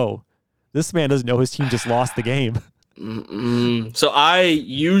 oh, no. This man doesn't know his team just lost the game. So I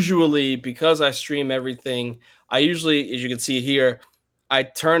usually, because I stream everything, as you can see here, I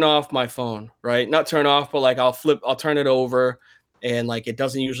turn off my phone, right? Not turn off, but like I'll turn it over. And like it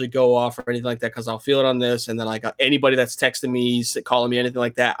doesn't usually go off or anything like that because I'll feel it on this. And then like anybody that's texting me, calling me, anything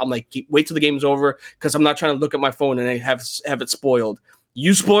like that, I'm like, wait till the game's over because I'm not trying to look at my phone and have it spoiled.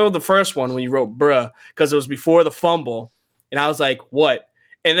 You spoiled the first one when you wrote bruh because it was before the fumble. And I was like, what?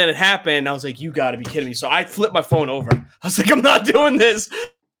 And then it happened. And I was like, you got to be kidding me. So I flipped my phone over. I was like, I'm not doing this.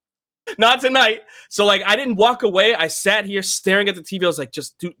 Not tonight. So like I didn't walk away. I sat here staring at the TV. I was like,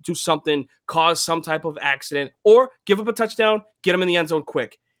 just do something, cause some type of accident, or give up a touchdown, get them in the end zone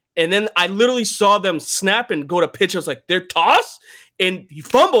quick. And then I literally saw them snap and go to pitch. I was like, they're toss, and he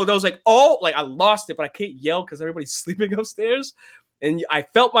fumbled. I was like, oh, like I lost it, but I can't yell because everybody's sleeping upstairs. And I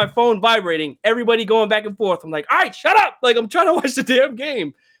felt my phone vibrating, everybody going back and forth. I'm like, all right, shut up. Like I'm trying to watch the damn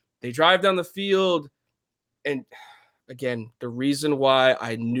game. They drive down the field, and again, the reason why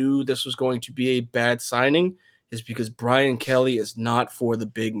I knew this was going to be a bad signing is because Brian Kelly is not for the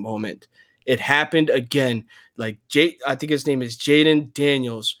big moment. It happened again. Like I think his name is Jaden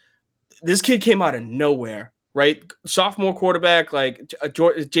Daniels. This kid came out of nowhere, right? Sophomore quarterback, like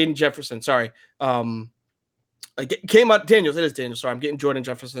Jaden Jefferson. Sorry. Came out Daniels. It is Daniels. Sorry, I'm getting Jordan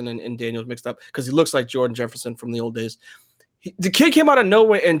Jefferson and Daniels mixed up because he looks like Jordan Jefferson from the old days. The kid came out of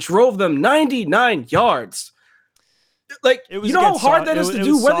nowhere and drove them 99 yards. Like, you know how hard that is to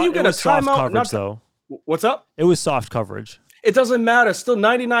do, whether you get a timeout or not. What's up? It was soft coverage. It doesn't matter. Still,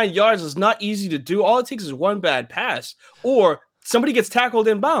 99 yards is not easy to do. All it takes is one bad pass or somebody gets tackled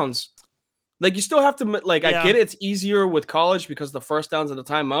in bounds. Like, you still have to, like, I get it. It's easier with college because the first downs and the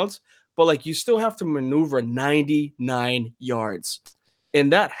timeouts, but, like, you still have to maneuver 99 yards.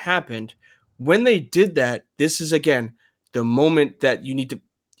 And that happened. When they did that, this is, again, the moment that you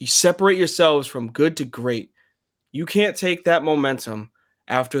separate yourselves from good to great. You can't take that momentum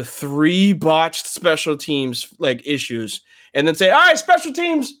after 3 botched special teams like issues and then say, all right, special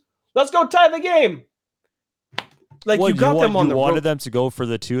teams, let's go tie the game. Like you got them on the road. You wanted them to go for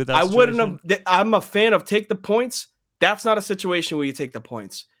the 2 of that. I wouldn't have. I'm a fan of take the points. That's not a situation where you take the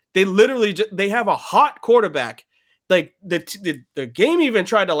points. They literally they have a hot quarterback. Like the game even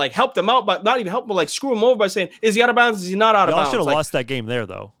tried to like help them out, but not even help them, like screw them over by saying, is he out of bounds? Is he not out of bounds? Y'all should have lost that game there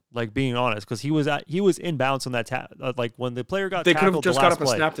though. Like being honest, because he was in bounds on that like when the player got tackled. They could have just got up and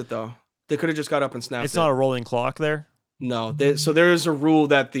snapped it though. They could have just got up and snapped it. It's not a rolling clock there. No, so there is a rule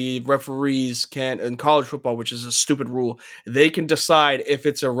that the referees can in college football, which is a stupid rule. They can decide if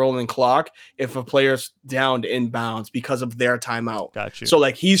it's a rolling clock if a player's downed in bounds because of their timeout. Got you. So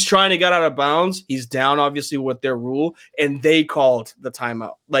like he's trying to get out of bounds, he's down obviously with their rule, and they called the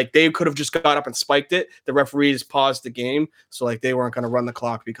timeout. Like they could have just got up and spiked it. The referees paused the game, so like they weren't going to run the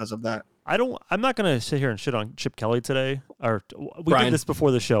clock because of that. I'm not going to sit here and shit on Chip Kelly today. Or we did this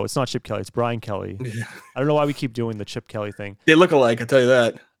before the show. It's not Chip Kelly. It's Brian Kelly. I don't know why we keep doing the Chip Kelly thing. They look alike, I tell you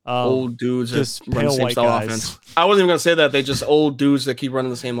that. Old dudes that Just run the pale same white style guys. offense. I wasn't even gonna say that. They just old dudes that keep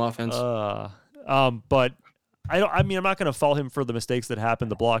running the same offense. But I mean, I'm not going to fault him for the mistakes that happened.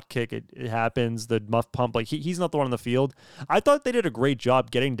 The block kick, it happens. The muff pump, like he's not the one on the field. I thought they did a great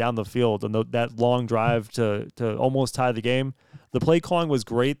job getting down the field and that long drive to almost tie the game. The play calling was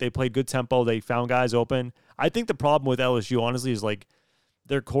great. They played good tempo. They found guys open. I think the problem with LSU, honestly, is like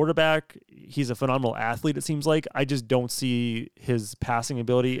their quarterback. He's a phenomenal athlete. It seems like I just don't see his passing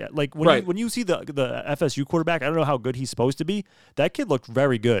ability. Like when you see the FSU quarterback, I don't know how good he's supposed to be. That kid looked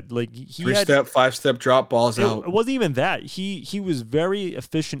very good. Like he had 3-step, 5-step drop balls out. It wasn't even that. He was very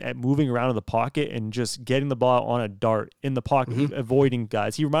efficient at moving around in the pocket and just getting the ball on a dart in the pocket, avoiding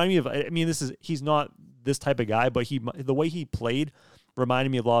guys. He reminded me of. I mean, he's not this type of guy, but the way he played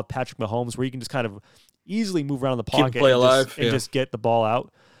reminded me a lot of Patrick Mahomes, where he can just kind of easily move around the pocket and just get the ball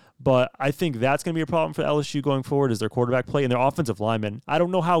out. But I think that's going to be a problem for LSU going forward is their quarterback play and their offensive linemen. I don't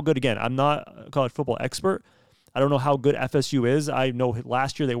know how good, again, I'm not a college football expert. I don't know how good FSU is. I know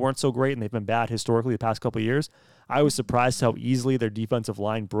last year they weren't so great and they've been bad historically the past couple of years. I was surprised how easily their defensive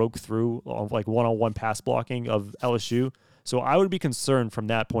line broke through like one-on-one pass blocking of LSU. So I would be concerned from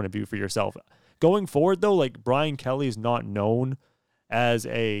that point of view for yourself. Going forward, though, like Brian Kelly is not known as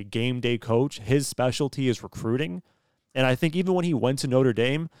a game day coach. His specialty is recruiting. And I think even when he went to Notre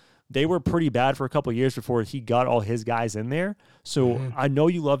Dame, they were pretty bad for a couple of years before he got all his guys in there. So I know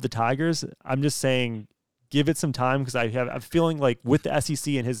you love the Tigers. I'm just saying give it some time because I'm feeling like with the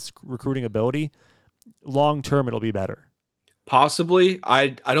SEC and his recruiting ability, long term it'll be better. Possibly. I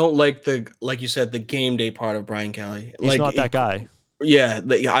don't like like you said, the game day part of Brian Kelly. He's not that guy. Yeah,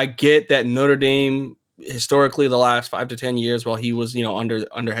 I get that Notre Dame historically the last 5 to 10 years while he was,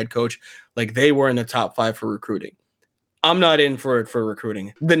 under head coach, like they were in the top 5 for recruiting. I'm not in for it for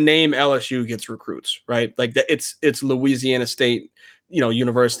recruiting. The name LSU gets recruits, right? Like it's Louisiana State,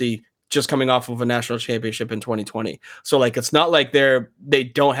 university just coming off of a national championship in 2020. So like it's not like they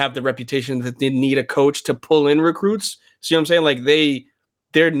don't have the reputation that they need a coach to pull in recruits. See what I'm saying? Like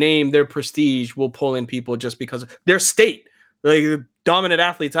their name, their prestige will pull in people just because of their state. Like dominant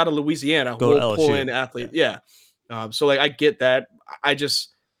athletes out of Louisiana will pull in athletes. Yeah. So like I get that. I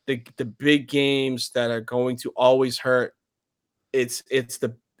just the big games that are going to always hurt. Those are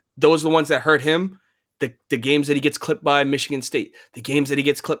the ones that hurt him. The games that he gets clipped by Michigan State, the games that he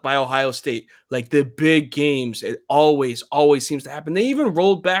gets clipped by Ohio State, like the big games, it always seems to happen. They even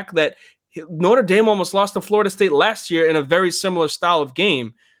rolled back that Notre Dame almost lost to Florida State last year in a very similar style of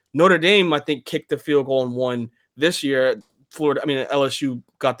game. Notre Dame, I think, kicked the field goal and won this year. LSU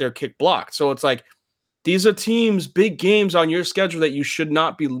got their kick blocked. So it's like, these are teams, big games on your schedule that you should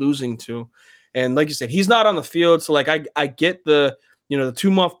not be losing to. And like you said, he's not on the field. So like, I get the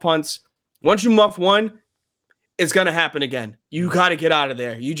 2 muff punts. Once you muff one, it's going to happen again. You got to get out of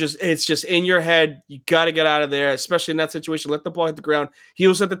there. It's just in your head. You got to get out of there, especially in that situation. Let the ball hit the ground. He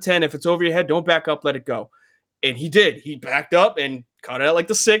was at the 10. If it's over your head, don't back up, let it go. And he did. He backed up and caught it at like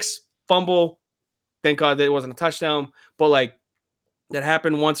the 6, fumble. Thank God that it wasn't a touchdown. But like that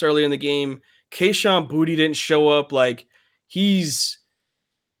happened once early in the game. Kayshon Boutte didn't show up. Like he's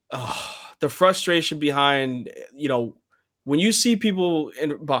the frustration behind, when you see people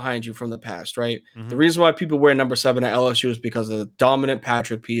behind you from the past, right? Mm-hmm. The reason why people wear number 7 at LSU is because of the dominant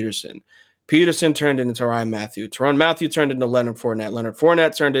Patrick Peterson. Peterson turned into Tyrann Mathieu. Tyrann Mathieu turned into Leonard Fournette. Leonard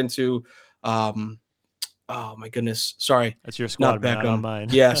Fournette turned into, oh my goodness, sorry, that's your squad, man, not mine.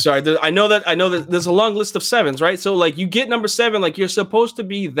 Yeah, sorry. I know that there's a long list of 7s, right? So like you get number 7, like you're supposed to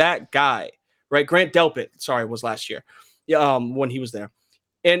be that guy, right? Grant Delpit, sorry, was last year, when he was there,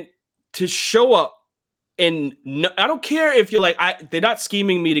 and to show up. And no, I don't care if you're like, they're not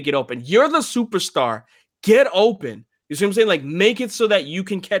scheming me to get open. You're the superstar. Get open. You see what I'm saying? Like, make it so that you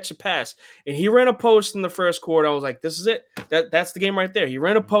can catch a pass. And he ran a post in the first quarter. I was like, this is it. That's the game right there. He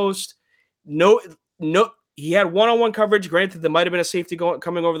ran a post. No, he had one-on-one coverage. Granted, there might have been a safety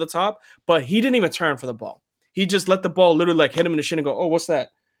coming over the top, but he didn't even turn for the ball. He just let the ball literally like hit him in the shin and go, oh, what's that?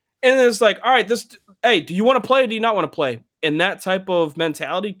 And then it's like, all right, hey, do you want to play or do you not want to play? And that type of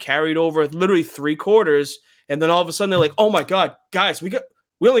mentality carried over literally 3 quarters. And then all of a sudden they're like, oh my God, guys, we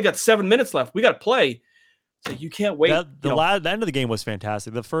only got 7 minutes left. We got to play. So you can't wait. The end of the game was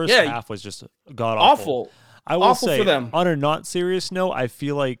fantastic. The first half was just god awful. I will say, for them. On a not serious note, I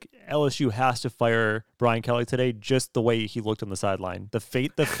feel like LSU has to fire Brian Kelly today just the way he looked on the sideline. The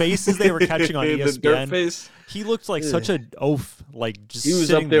faces they were catching on ESPN. The dirt face. He looked like such an oaf. Like just he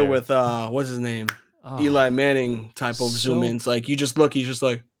was up there with what's his name? Eli Manning type of zoom ins. Like you just look, he's just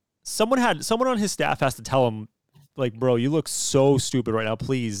like someone on his staff has to tell him, like, bro, you look so stupid right now.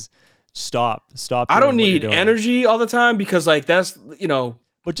 Please stop. I don't need energy all the time because like that's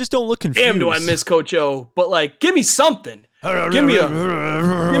But just don't look confused. Damn, do I miss Coach O? But like, give me something. Give me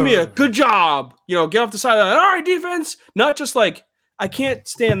a good job. You know, get off the sideline. All right, defense. Not just like, I can't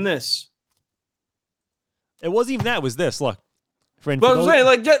stand this. It wasn't even that. It was this. Look. But I'm saying,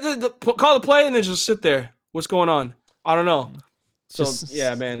 like, call the play and then just sit there. What's going on? I don't know. So,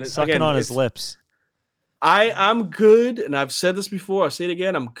 yeah, man. Sucking on his lips. I'm good, and I've said this before. I'll say it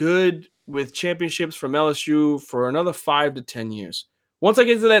again. I'm good with championships from LSU for another 5 to 10 years. Once I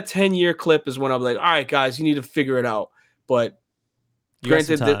get to that 10-year clip is when I'm like, all right, guys, you need to figure it out. But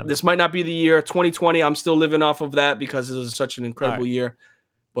granted, this might not be the year. 2020, I'm still living off of that because it was such an incredible year.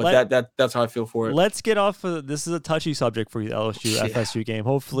 But that's how I feel for it. Let's get off of this. Is a touchy subject for the LSU FSU game.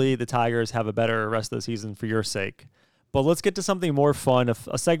 Hopefully the Tigers have a better rest of the season for your sake. But let's get to something more fun,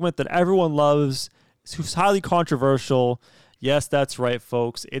 a segment that everyone loves, who's highly controversial. Yes, that's right,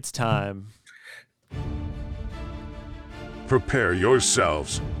 folks. It's time. Prepare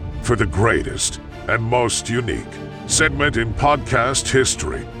yourselves for the greatest and most unique segment in podcast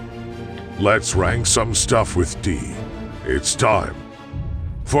history. Let's rank some stuff with D. It's time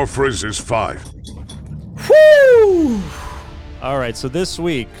for Frizz's 5. Woo! All right, so this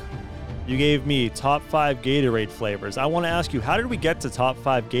week you gave me top 5 Gatorade flavors. I want to ask you, how did we get to top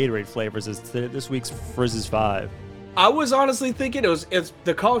 5 Gatorade flavors as this week's Frizz's 5? I was honestly thinking it's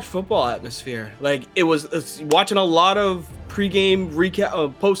the college football atmosphere. Like it's watching a lot of pregame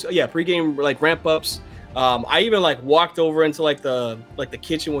pregame like ramp ups. I even like walked over into like the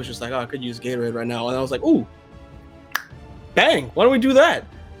kitchen, was just like, oh, I could use Gatorade right now, and I was like, ooh, bang, why don't we do that?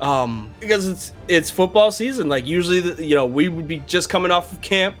 Because it's football season. Like usually, we would be just coming off of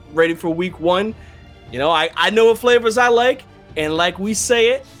camp, ready for week 1. I know what flavors I like, and like we say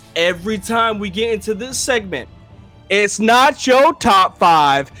it every time we get into this segment, it's not your top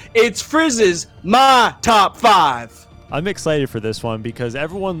 5, it's Frizz's my top 5. I'm excited for this one because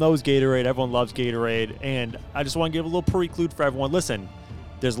everyone knows Gatorade, everyone loves Gatorade, and I just want to give a little prelude for everyone. Listen,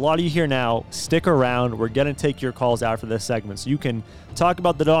 there's a lot of you here now. Stick around. We're going to take your calls after this segment. So you can talk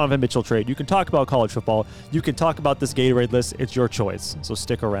about the Donovan Mitchell trade. You can talk about college football. You can talk about this Gatorade list. It's your choice. So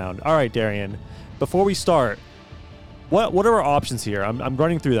stick around. All right, Darian, before we start, what are our options here? I'm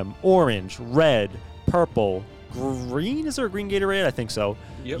running through them. Orange, red, purple, green. Is there a green Gatorade? I think so.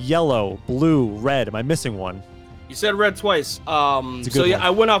 Yep. Yellow, blue, red. Am I missing one? You said red twice. I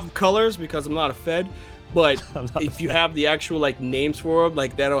went off of colors because I'm not a Fed. But if you have the actual like names for them,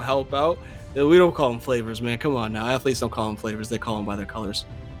 like that'll help out. We don't call them flavors, man. Come on now. Athletes don't call them flavors. They call them by their colors.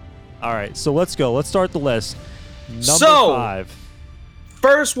 All right, so let's go. Let's start the list. Number 5.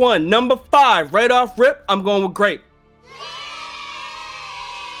 First one, number 5, right off rip, I'm going with grape.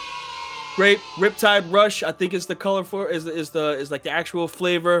 Grape, Riptide Rush, I think is the color for is like the actual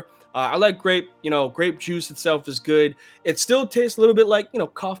flavor. I like grape. Grape juice itself is good. It still tastes a little bit like,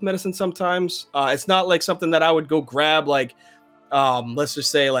 cough medicine sometimes. It's not like something that I would go grab like, let's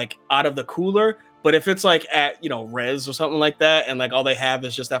just say like out of the cooler. But if it's like at, Res or something like that, and like all they have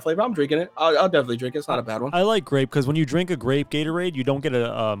is just that flavor, I'm drinking it. I'll definitely drink it. It's not a bad one. I like grape because when you drink a grape Gatorade, you don't get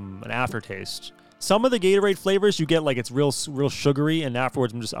an aftertaste. Some of the Gatorade flavors you get like it's real sugary, and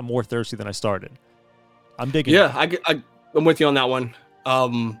afterwards I'm more thirsty than I started. I'm digging. Yeah, I'm with you on that one.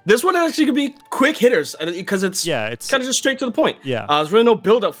 This one actually could be quick hitters because it's kind of just straight to the point. Yeah, there's really no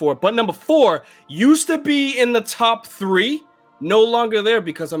build up for it. But number 4 used to be in the top 3, no longer there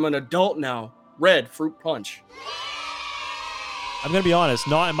because I'm an adult now. Red Fruit Punch. I'm gonna be honest,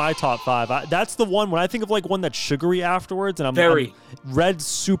 not in my top 5. That's the one when I think of like one that's sugary afterwards, and I'm red's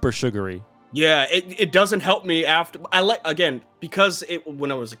super sugary. Yeah, it doesn't help me after. Because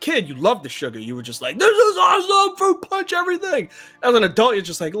when I was a kid, you loved the sugar. You were just like, this is awesome, fruit punch, everything. As an adult, you're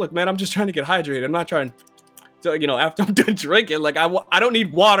just like, look, man, I'm just trying to get hydrated. I'm not trying to, after I'm done drinking, like I don't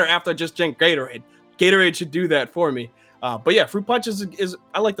need water after I just drink Gatorade. Gatorade should do that for me. But yeah, fruit punch is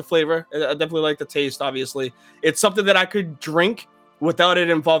I like the flavor. I definitely like the taste, obviously. It's something that I could drink without it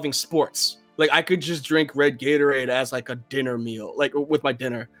involving sports. Like I could just drink red Gatorade as like a dinner meal, like with my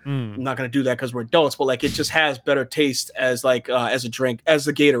dinner. I'm not gonna do that because we're adults, but like it just has better taste as like as a drink, as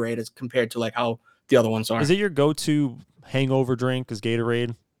the Gatorade as compared to like how the other ones are. Is it your go-to hangover drink? Is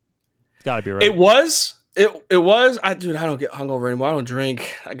Gatorade? It's gotta be right. It was. It was. I don't get hungover anymore. I don't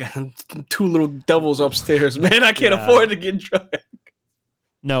drink. I got 2 little devils upstairs, man. I can't afford to get drunk.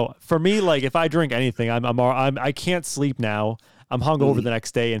 No, for me, like if I drink anything, I can't sleep now. I'm hungover the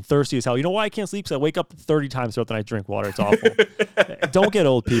next day and thirsty as hell. You know why I can't sleep? Because I wake up 30 times throughout the night, drink water. It's awful. Don't get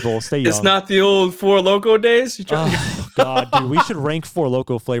old, people. Stay young. It's not the old Four Loko days. God, dude, we should rank 4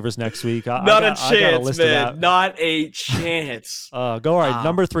 Loko flavors next week. Not a chance, man. Not a chance. Go all right.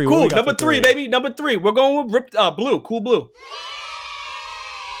 Number 3. Cool. Number 3, baby. Number 3. We're going with blue. Cool blue.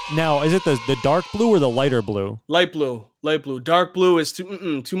 Now, is it the dark blue or the lighter blue? Light blue. Dark blue is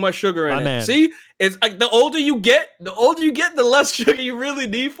too much sugar in My it. man. See, it's like the older you get, the less sugar you really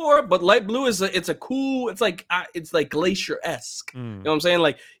need for it. But light blue is it's like glacier-esque. You know what I'm saying?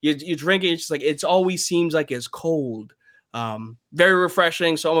 Like you drink it, it's just like it always seems like it's cold. Very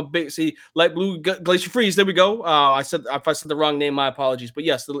refreshing. So I'm a big light blue glacier freeze. There we go. If I said the wrong name, my apologies. But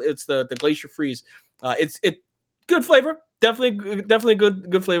yes, it's the glacier freeze. It's good flavor. Definitely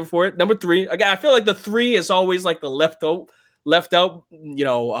good flavor for it. Number 3. Again, I feel like the 3 is always like the left out,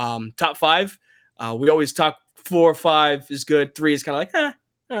 top 5. We always talk 4 or 5 is good. 3 is kind of like,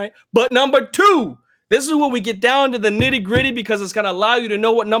 all right. But number 2, this is when we get down to the nitty gritty because it's going to allow you to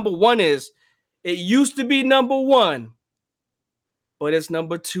know what number 1 is. It used to be number 1, but it's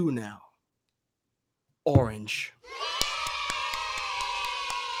number 2 now. Orange.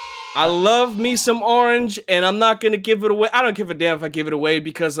 I love me some orange, and I'm not going to give it away. I don't give a damn if I give it away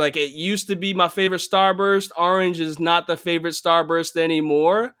because, like, it used to be my favorite Starburst. Orange is not the favorite Starburst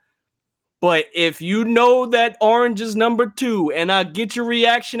anymore. But if you know that orange is number 2, and I'll get your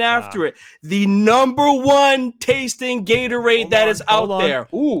reaction after it, the number 1 tasting Gatorade that is out there.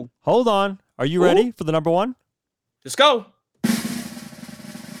 Ooh. Hold on. Are you ready for the number 1? Let's go.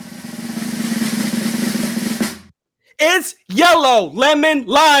 It's yellow lemon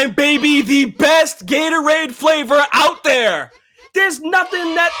lime, baby. The best Gatorade flavor out there. There's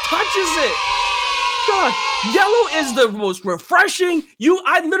nothing that touches it. God, yellow is the most refreshing.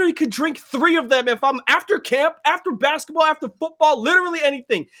 I literally could drink 3 of them if I'm after camp, after basketball, after football, literally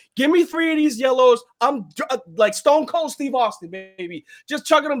anything. Give me 3 of these yellows. I'm like Stone Cold Steve Austin, baby. Just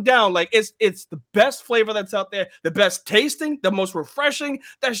chugging them down. Like it's the best flavor that's out there. The best tasting, the most refreshing.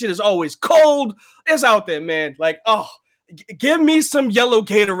 That shit is always cold. It's out there, man. Like, give me some yellow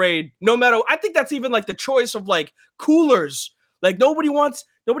Gatorade. No matter, I think that's even like the choice of like coolers. Like nobody wants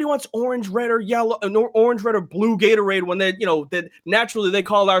orange, red, or yellow, orange, red, or blue Gatorade when that naturally they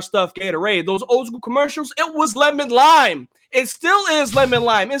call our stuff Gatorade. Those old school commercials, it was lemon lime. It still is lemon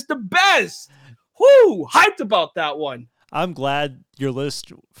lime. It's the best. Whoo, hyped about that one. I'm glad your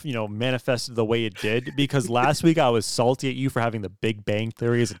list, manifested the way it did because last week I was salty at you for having the Big Bang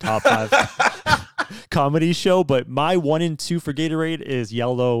Theory as a top 5 comedy show, but my 1 and 2 for Gatorade is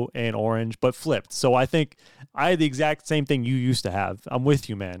yellow and orange, but flipped. So I think I had the exact same thing you used to have. I'm with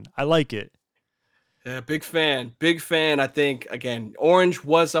you, man. I like it. Yeah, big fan. I think, again, orange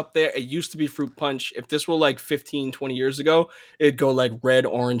was up there. It used to be fruit punch. If this were like 15, 20 years ago, it'd go like red,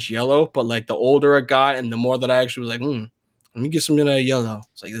 orange, yellow. But like the older I got and the more that I actually was like, let me get some of that yellow.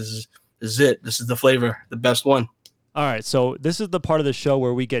 It's like, this is it. This is the flavor, the best one. All right, so this is the part of the show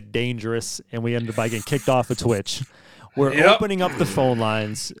where we get dangerous and we end up by getting kicked off of Twitch. We're opening up the phone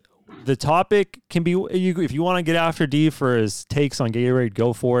lines. The topic can be, if you want to get after D for his takes on Gatorade,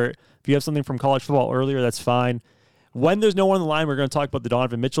 go for it. If you have something from college football earlier, that's fine. When there's no one on the line, we're going to talk about the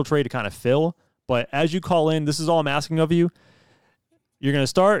Donovan Mitchell trade to kind of fill. But as you call in, this is all I'm asking of you. You're going to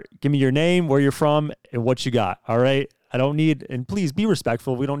start. Give me your name, where you're from, and what you got, all right? I don't need, and please be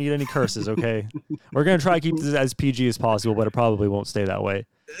respectful. We don't need any curses, okay? We're going to try to keep this as PG as possible, but it probably won't stay that way.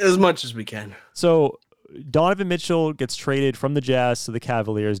 As much as we can. So Donovan Mitchell gets traded from the Jazz to the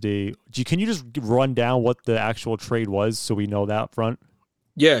Cavaliers, D. Can you just run down what the actual trade was so we know that up front?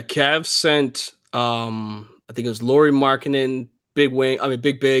 Yeah, Cavs sent, I think it was Lauri Markkanen,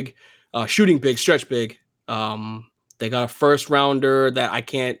 big, shooting big, stretch big. They got a first rounder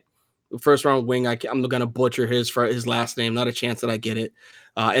that first round wing. I'm going to butcher his last name. Not a chance that I get it.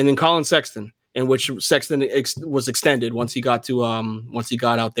 And then Colin Sexton, in which Sexton was extended once he got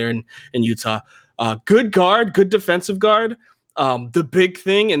out there in Utah. Good guard, good defensive guard. The big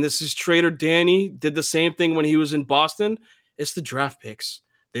thing, and this is Trader Danny, did the same thing when he was in Boston. It's the draft picks.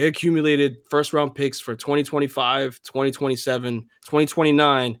 They accumulated first round picks for 2025, 2027,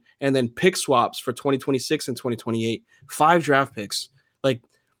 2029, and then pick swaps for 2026 and 2028. 5 draft picks. Like,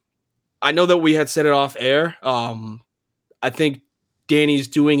 I know that we had said it off air. I think Danny's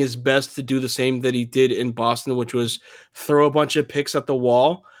doing his best to do the same that he did in Boston, which was throw a bunch of picks at the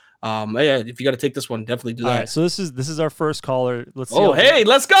wall. If you got to take this one, definitely do that. All right, so this is our first caller. Let's see.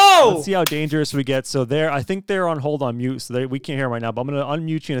 Let's go. Let's see how dangerous we get. So I think they're on hold on mute, so we can't hear them right now. But I'm gonna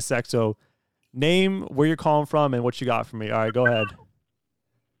unmute you in a sec. So, name, where you're calling from, and what you got for me. All right, go ahead.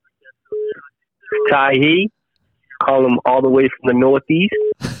 Tahi, call him all the way from the Northeast.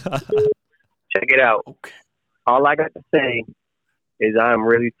 Check it out. Okay. All I got to say is I'm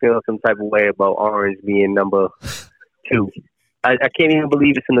really feeling some type of way about Orange being number 2. I can't even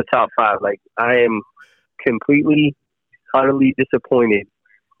believe it's in the top 5. Like, I am completely, utterly disappointed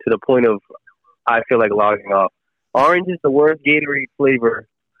to the point of I feel like logging off. Orange is the worst Gatorade flavor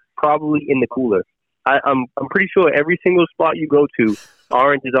probably in the cooler. I'm pretty sure every single spot you go to,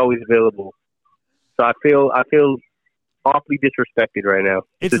 orange is always available. So I feel awfully disrespected right now.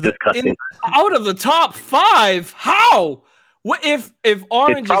 It's disgusting. Out of the top 5, how? What if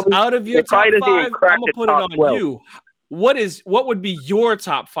orange is out of your top 5? I'm gonna put it on 12. You. What would be your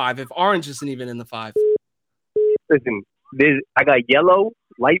top 5 if orange isn't even in the 5? Listen, I got yellow,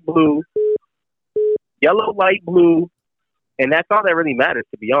 light blue, and that's all that really matters,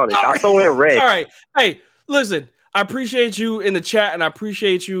 to be honest. I'll throw in red. All right. Hey, listen, I appreciate you in the chat, and I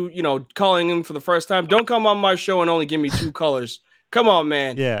appreciate you, calling in for the first time. Don't come on my show and only give me 2 colors. Come on,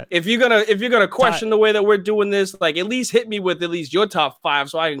 man. Yeah. If you're gonna question the way that we're doing this, like at least hit me with at least your top 5,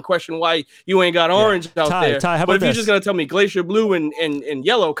 so I can question why you ain't got orange out there. Ty, how about but if this? you're just gonna tell me glacier blue and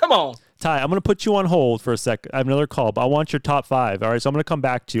yellow, come on. Ty, I'm gonna put you on hold for a sec. I have another call, but I want your top 5. All right, so I'm gonna come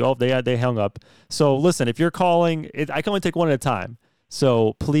back to you. Oh, they hung up. So listen, if you're calling, I can only take one at a time.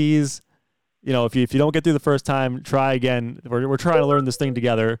 So please, if you don't get through the first time, try again. We're trying to learn this thing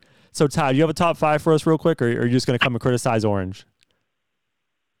together. So Ty, do you have a top 5 for us real quick, or are you just gonna come and criticize orange?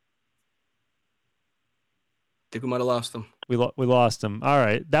 I think we might have lost him. We lost him. All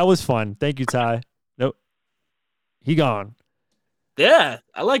right, that was fun. Thank you, Ty. Nope, he gone. Yeah,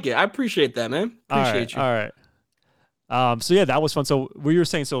 I like it. I appreciate that, man. Appreciate you. All right. So yeah, that was fun. So what you were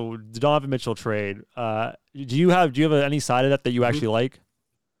saying, so the Donovan Mitchell trade. Do you have any side of that you actually like?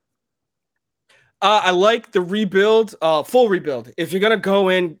 I like the rebuild, full rebuild. If you're gonna go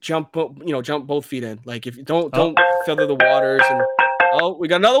in, jump both feet in. Like if you don't feather the waters and. Oh, we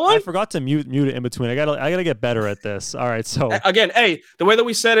got another one? I forgot to mute it in between. I gotta get better at this. All right, so again, hey, the way that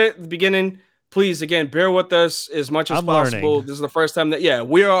we said it at the beginning, please again bear with us as much as possible. Learning. This is the first time that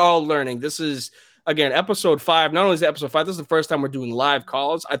we are all learning. This is again episode 5. Not only is it episode 5, this is the first time we're doing live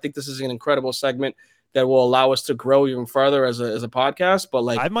calls. I think this is an incredible segment that will allow us to grow even further as a podcast. But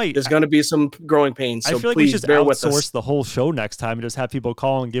there's going to be some growing pains. So I feel like please we should bear with us. Outsource the whole show next time and just have people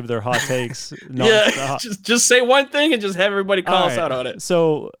call and give their hot takes. just say one thing and just have everybody call us out on it.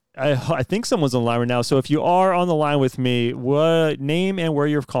 So I think someone's on the line right now. So if you are on the line with me, what name and where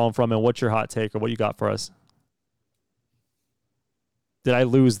you're calling from and what's your hot take or what you got for us? Did I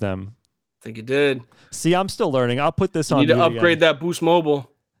lose them? I think you did. See, I'm still learning. I'll put this on. You need to upgrade that Boost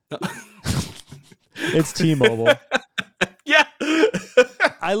Mobile. It's T-Mobile. Yeah.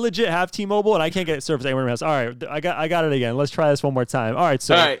 I legit have T-Mobile and I can't get service anywhere else. All right, I got it again. Let's try this one more time. All right,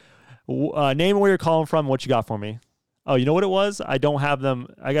 so name where you're calling from, what you got for me. Oh, you know what it was? I don't have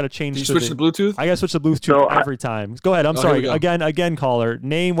them. I got to change. Did you switch to Bluetooth? I got to switch to Bluetooth every time. Go ahead. I'm sorry. Again, caller.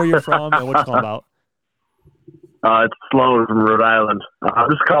 Name where you're from and what you calling about. It's Sloan from Rhode Island. I'm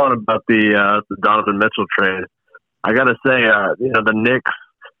just calling about the Donovan Mitchell trade. I got to say, the Knicks,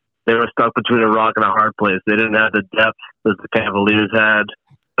 they were stuck between a rock and a hard place. They didn't have the depth that the Cavaliers had,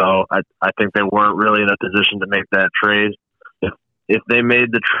 so I think they weren't really in a position to make that trade. If they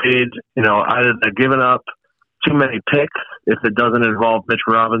made the trade, either they're giving up too many picks if it doesn't involve Mitch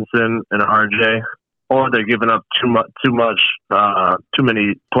Robinson and RJ, or they're giving up too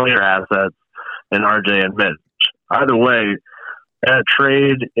many player assets in RJ and Mitch. Either way, that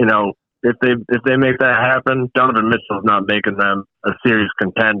trade, if they make that happen, Donovan Mitchell's not making them a serious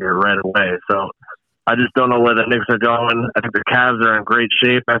contender right away. So I just don't know where the Knicks are going. I think the Cavs are in great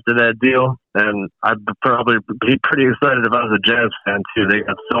shape after that deal, and I'd probably be pretty excited if I was a Jazz fan too. They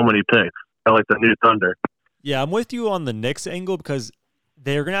got so many picks. I like the new Thunder. Yeah, I'm with you on the Knicks angle because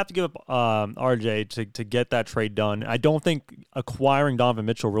they're going to have to give up RJ to get that trade done. I don't think acquiring Donovan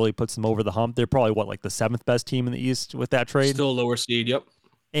Mitchell really puts them over the hump. They're probably, the 7th best team in the East with that trade? Still a lower seed, yep.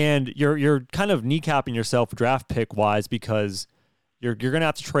 And you're kind of kneecapping yourself draft pick-wise because you're going to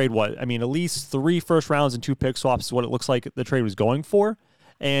have to trade at least 3 first rounds and 2 pick swaps is what it looks like the trade was going for.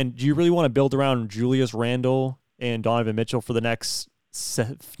 And do you really want to build around Julius Randle and Donovan Mitchell for the next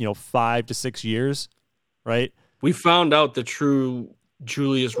 5 to 6 years, right? We found out the true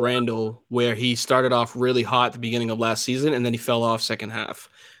Julius Randle, where he started off really hot at the beginning of last season, and then he fell off second half.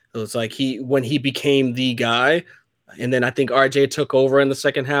 So it's like when he became the guy, and then I think RJ took over in the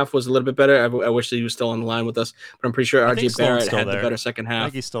second half was a little bit better. I wish that he was still on the line with us, but I'm pretty sure RJ Barrett had the better second half. I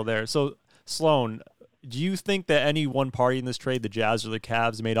think he's still there. So Sloan, do you think that any one party in this trade, the Jazz or the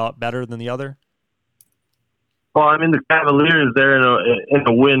Cavs, made out better than the other? Well, the Cavaliers, they're in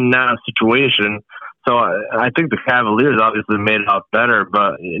a win now situation. So I think the Cavaliers obviously made it out better,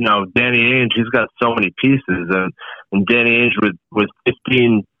 but Danny Ainge, he's got so many pieces, and Danny Ainge with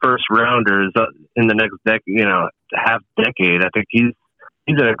 15 first rounders in the next half decade, I think he's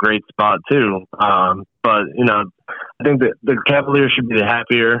in a great spot too. But I think that the Cavaliers should be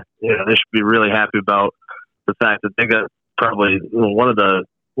happier. They should be really happy about the fact that they got probably one of the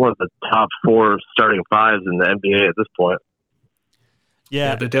one of the top 4 starting fives in the NBA at this point.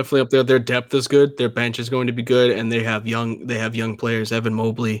 Yeah, they're definitely up there. Their depth is good. Their bench is going to be good, and they have young players. Evan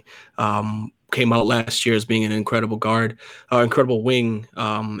Mobley came out last year as being an incredible guard, incredible wing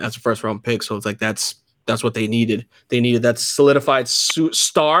as a first round pick. So it's like that's what they needed. They needed that solidified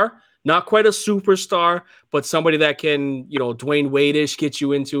star, not quite a superstar, but somebody that can, Dwayne Wade-ish get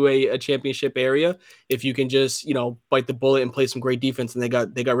you into a championship area if you can just, bite the bullet and play some great defense. And they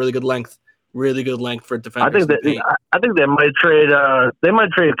got really good length. Really good length for defenders. I think they might trade. They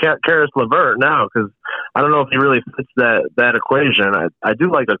might trade Karis LeVert now because I don't know if he really fits that equation. I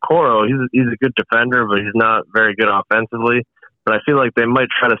do like Okoro. He's a good defender, but he's not very good offensively. But I feel like they might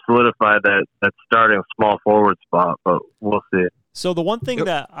try to solidify that starting small forward spot. But we'll see. So the one thing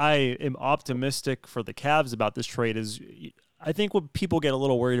that I am optimistic for the Cavs about this trade is, I think what people get a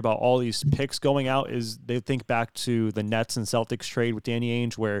little worried about all these picks going out is they think back to the Nets and Celtics trade with Danny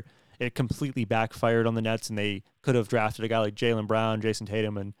Ainge, where it completely backfired on the Nets, and they could have drafted a guy like Jaylen Brown, Jason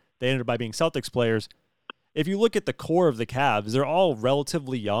Tatum, and they ended up by being Celtics players. If you look at the core of the Cavs, they're all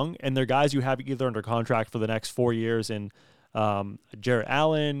relatively young, and they're guys you have either under contract for the next 4 years. And Jarrett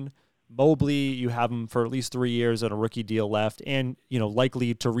Allen, Mobley, you have them for at least 3 years on a rookie deal left, and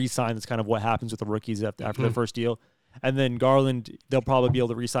likely to re-sign. That's kind of what happens with the rookies after their first deal. And then Garland, they'll probably be able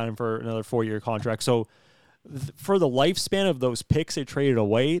to re-sign him for another 4-year contract. So for the lifespan of those picks they traded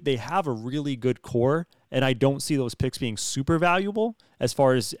away, they have a really good core, and I don't see those picks being super valuable as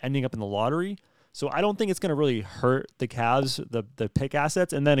far as ending up in the lottery. So I don't think it's going to really hurt the Cavs, the pick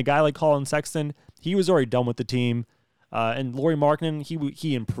assets. And then a guy like Colin Sexton, he was already done with the team. And Lauri Markkanen,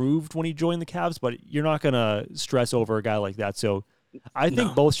 he improved when he joined the Cavs, but you're not going to stress over a guy like that. So I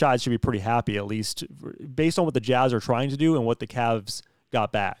think both sides should be pretty happy, at least based on what the Jazz are trying to do and what the Cavs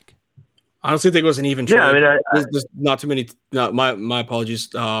got back. I honestly think it was an even trade. Yeah, I mean, there's not too many. My apologies,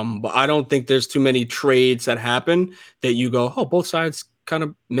 but I don't think there's too many trades that happen that you go, oh, both sides kind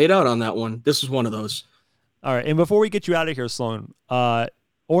of made out on that one. This is one of those. All right, and before we get you out of here, Sloan,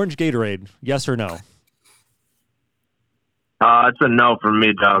 orange Gatorade, yes or no? It's a no from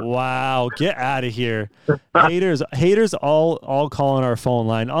me, dog. Wow, get out of here. haters all calling our phone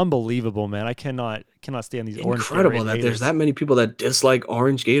line. Unbelievable, man. I cannot stand these orange Gatorade. Incredible that haters. There's that many people that dislike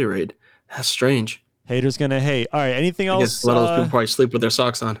orange Gatorade. That's strange. Haters gonna hate. All right, anything else? I guess a lot of those people probably sleep with their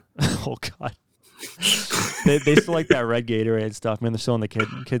socks on. Oh God. they still like that red Gatorade stuff, man. They're still in the kid.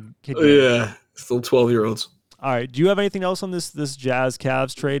 Yeah, still 12-year-olds. All right. Do you have anything else on this Jazz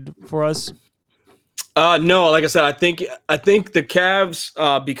Cavs trade for us? No, like I said, I think the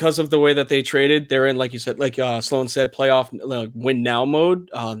Cavs, because of the way that they traded, they're in, like you said, like Sloan said, playoff win now mode.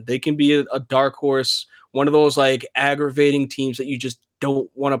 They can be a dark horse, one of those like aggravating teams that you just don't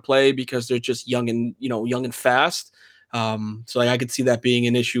want to play because they're just young and fast. So I could see that being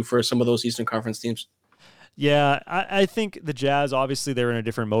an issue for some of those Eastern Conference teams. Yeah, I think the Jazz, obviously, they're in a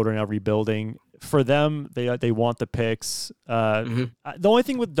different mode right now, rebuilding. For them, they want the picks. The only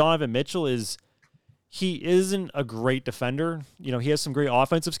thing with Donovan Mitchell is he isn't a great defender. He has some great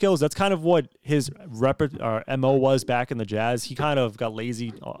offensive skills. That's kind of what his MO was back in the Jazz. He kind of got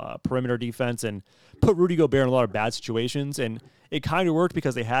lazy perimeter defense and put Rudy Gobert in a lot of bad situations, and it kind of worked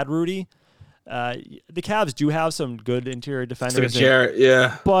because they had Rudy. The Cavs do have some good interior defenders. Jarrett,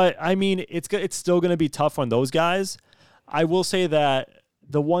 yeah. But, I mean, it's still going to be tough on those guys. I will say that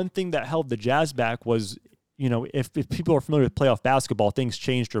the one thing that held the Jazz back was, if people are familiar with playoff basketball, things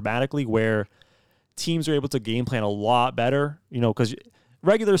change dramatically where teams are able to game plan a lot better, because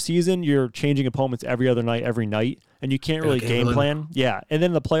regular season, you're changing opponents every other night, every night, and you can't really game plan. Yeah. And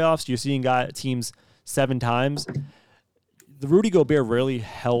then in the playoffs, you're seeing teams 7 times. The Rudy Gobert really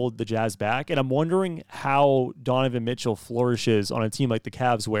held the Jazz back, and I'm wondering how Donovan Mitchell flourishes on a team like the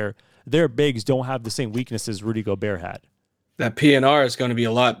Cavs where their bigs don't have the same weaknesses Rudy Gobert had. That PNR is going to be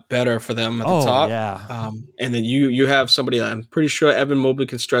a lot better for them at the top. Yeah. And then you have somebody, I'm pretty sure Evan Mobley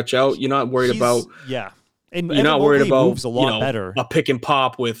can stretch out. You're not worried about. Yeah. And you're Evan not worried Mobley about moves a lot better. A pick and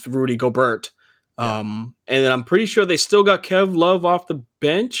pop with Rudy Gobert. And then I'm pretty sure they still got Kev Love off the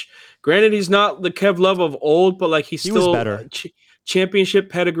bench. Granted, he's not the Kev Love of old, but like he still was better.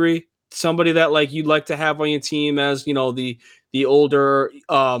 Championship pedigree. Somebody that like you'd like to have on your team as the older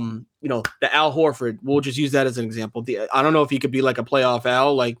the Al Horford. We'll just use that as an example. I don't know if he could be like a playoff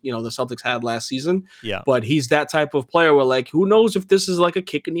Al like the Celtics had last season. Yeah, but he's that type of player where like who knows if this is like a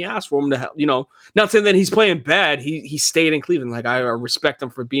kick in the ass for him to have. Not saying that he's playing bad. He stayed in Cleveland. Like I respect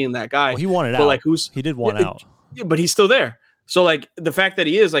him for being that guy. Well, he wanted but out. Like he did want out. But he's still there. So like the fact that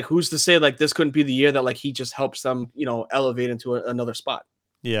he is like, who's to say like this couldn't be the year that like he just helps them, elevate into another spot.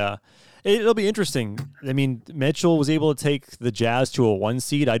 Yeah. It'll be interesting. I mean, Mitchell was able to take the Jazz to a 1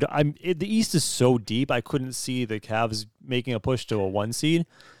 seed. The East is so deep, I couldn't see the Cavs making a push to a 1 seed.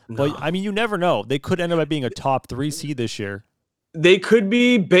 But, I mean, you never know. They could end up being a top 3 seed this year. They could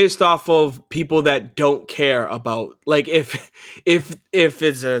be based off of people that don't care about, like, if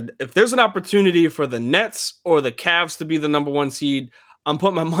there's an opportunity for the Nets or the Cavs to be the number 1 seed, I'm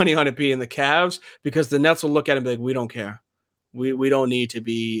putting my money on it being the Cavs, because the Nets will look at it and be like, we don't care. We don't need to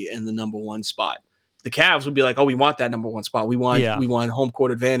be in the number 1 spot. The Cavs would be like, oh, we want that number 1 spot. We want home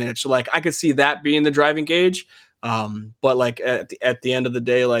court advantage. So, like, I could see that being the driving gauge. But like at the end of the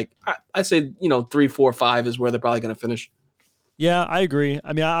day, like I say, 3, 4, 5 is where they're probably going to finish. Yeah, I agree.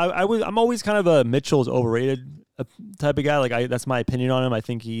 I mean, I'm always kind of a Mitchell's overrated type of guy. Like that's my opinion on him. I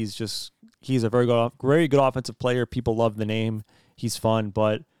think he's a very good offensive player. People love the name. He's fun,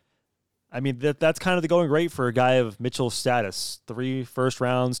 but I mean, that's kind of the going rate for a guy of Mitchell's status. 3 first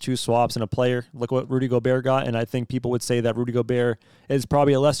rounds, 2 swaps, and a player. Look what Rudy Gobert got, and I think people would say that Rudy Gobert is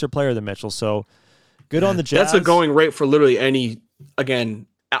probably a lesser player than Mitchell. So good on the Jazz. That's a going rate for literally any, again,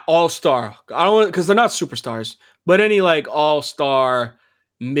 all-star. I don't want, because they're not superstars, but any like all-star,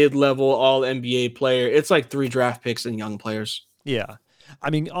 mid-level, all-NBA player. It's like 3 draft picks and young players. Yeah. I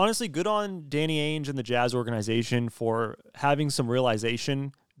mean, honestly, good on Danny Ainge and the Jazz organization for having some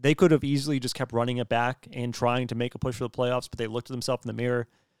realization. They could have easily just kept running it back and trying to make a push for the playoffs, but they looked at themselves in the mirror,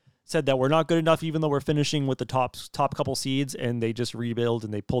 said that we're not good enough even though we're finishing with the top couple seeds, and they just rebuild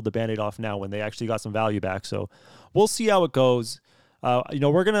and they pulled the Band-Aid off now when they actually got some value back. So we'll see how it goes. I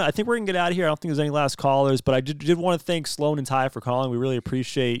think we're gonna get out of here. I don't think there's any last callers, but I did want to thank Sloan and Ty for calling. We really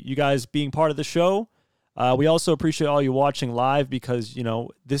appreciate you guys being part of the show. We also appreciate all you watching live, because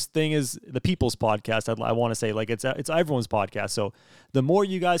this thing is the people's podcast. I want to say, like, it's everyone's podcast. So the more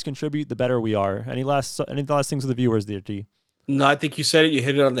you guys contribute, the better we are. Any last things with the viewers there, D? No, I think you said it. You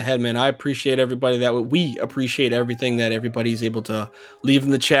hit it on the head, man. I appreciate everybody we appreciate everything that everybody's able to leave in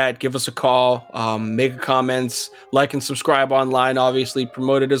the chat, give us a call, make comments, like and subscribe online. Obviously,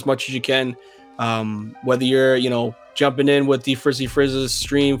 promote it as much as you can. Whether you're jumping in with the Frizzy Frizzes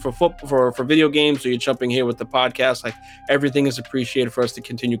stream for video games, or you're jumping here with the podcast, like, everything is appreciated for us to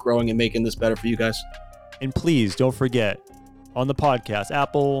continue growing and making this better for you guys. And please don't forget, on the podcast,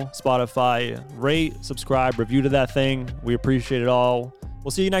 Apple, Spotify, rate, subscribe, review to that thing. We appreciate it all.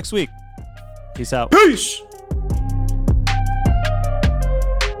 We'll see you next week. Peace out. Peace.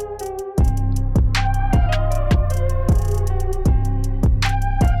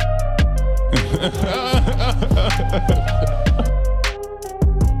 Ha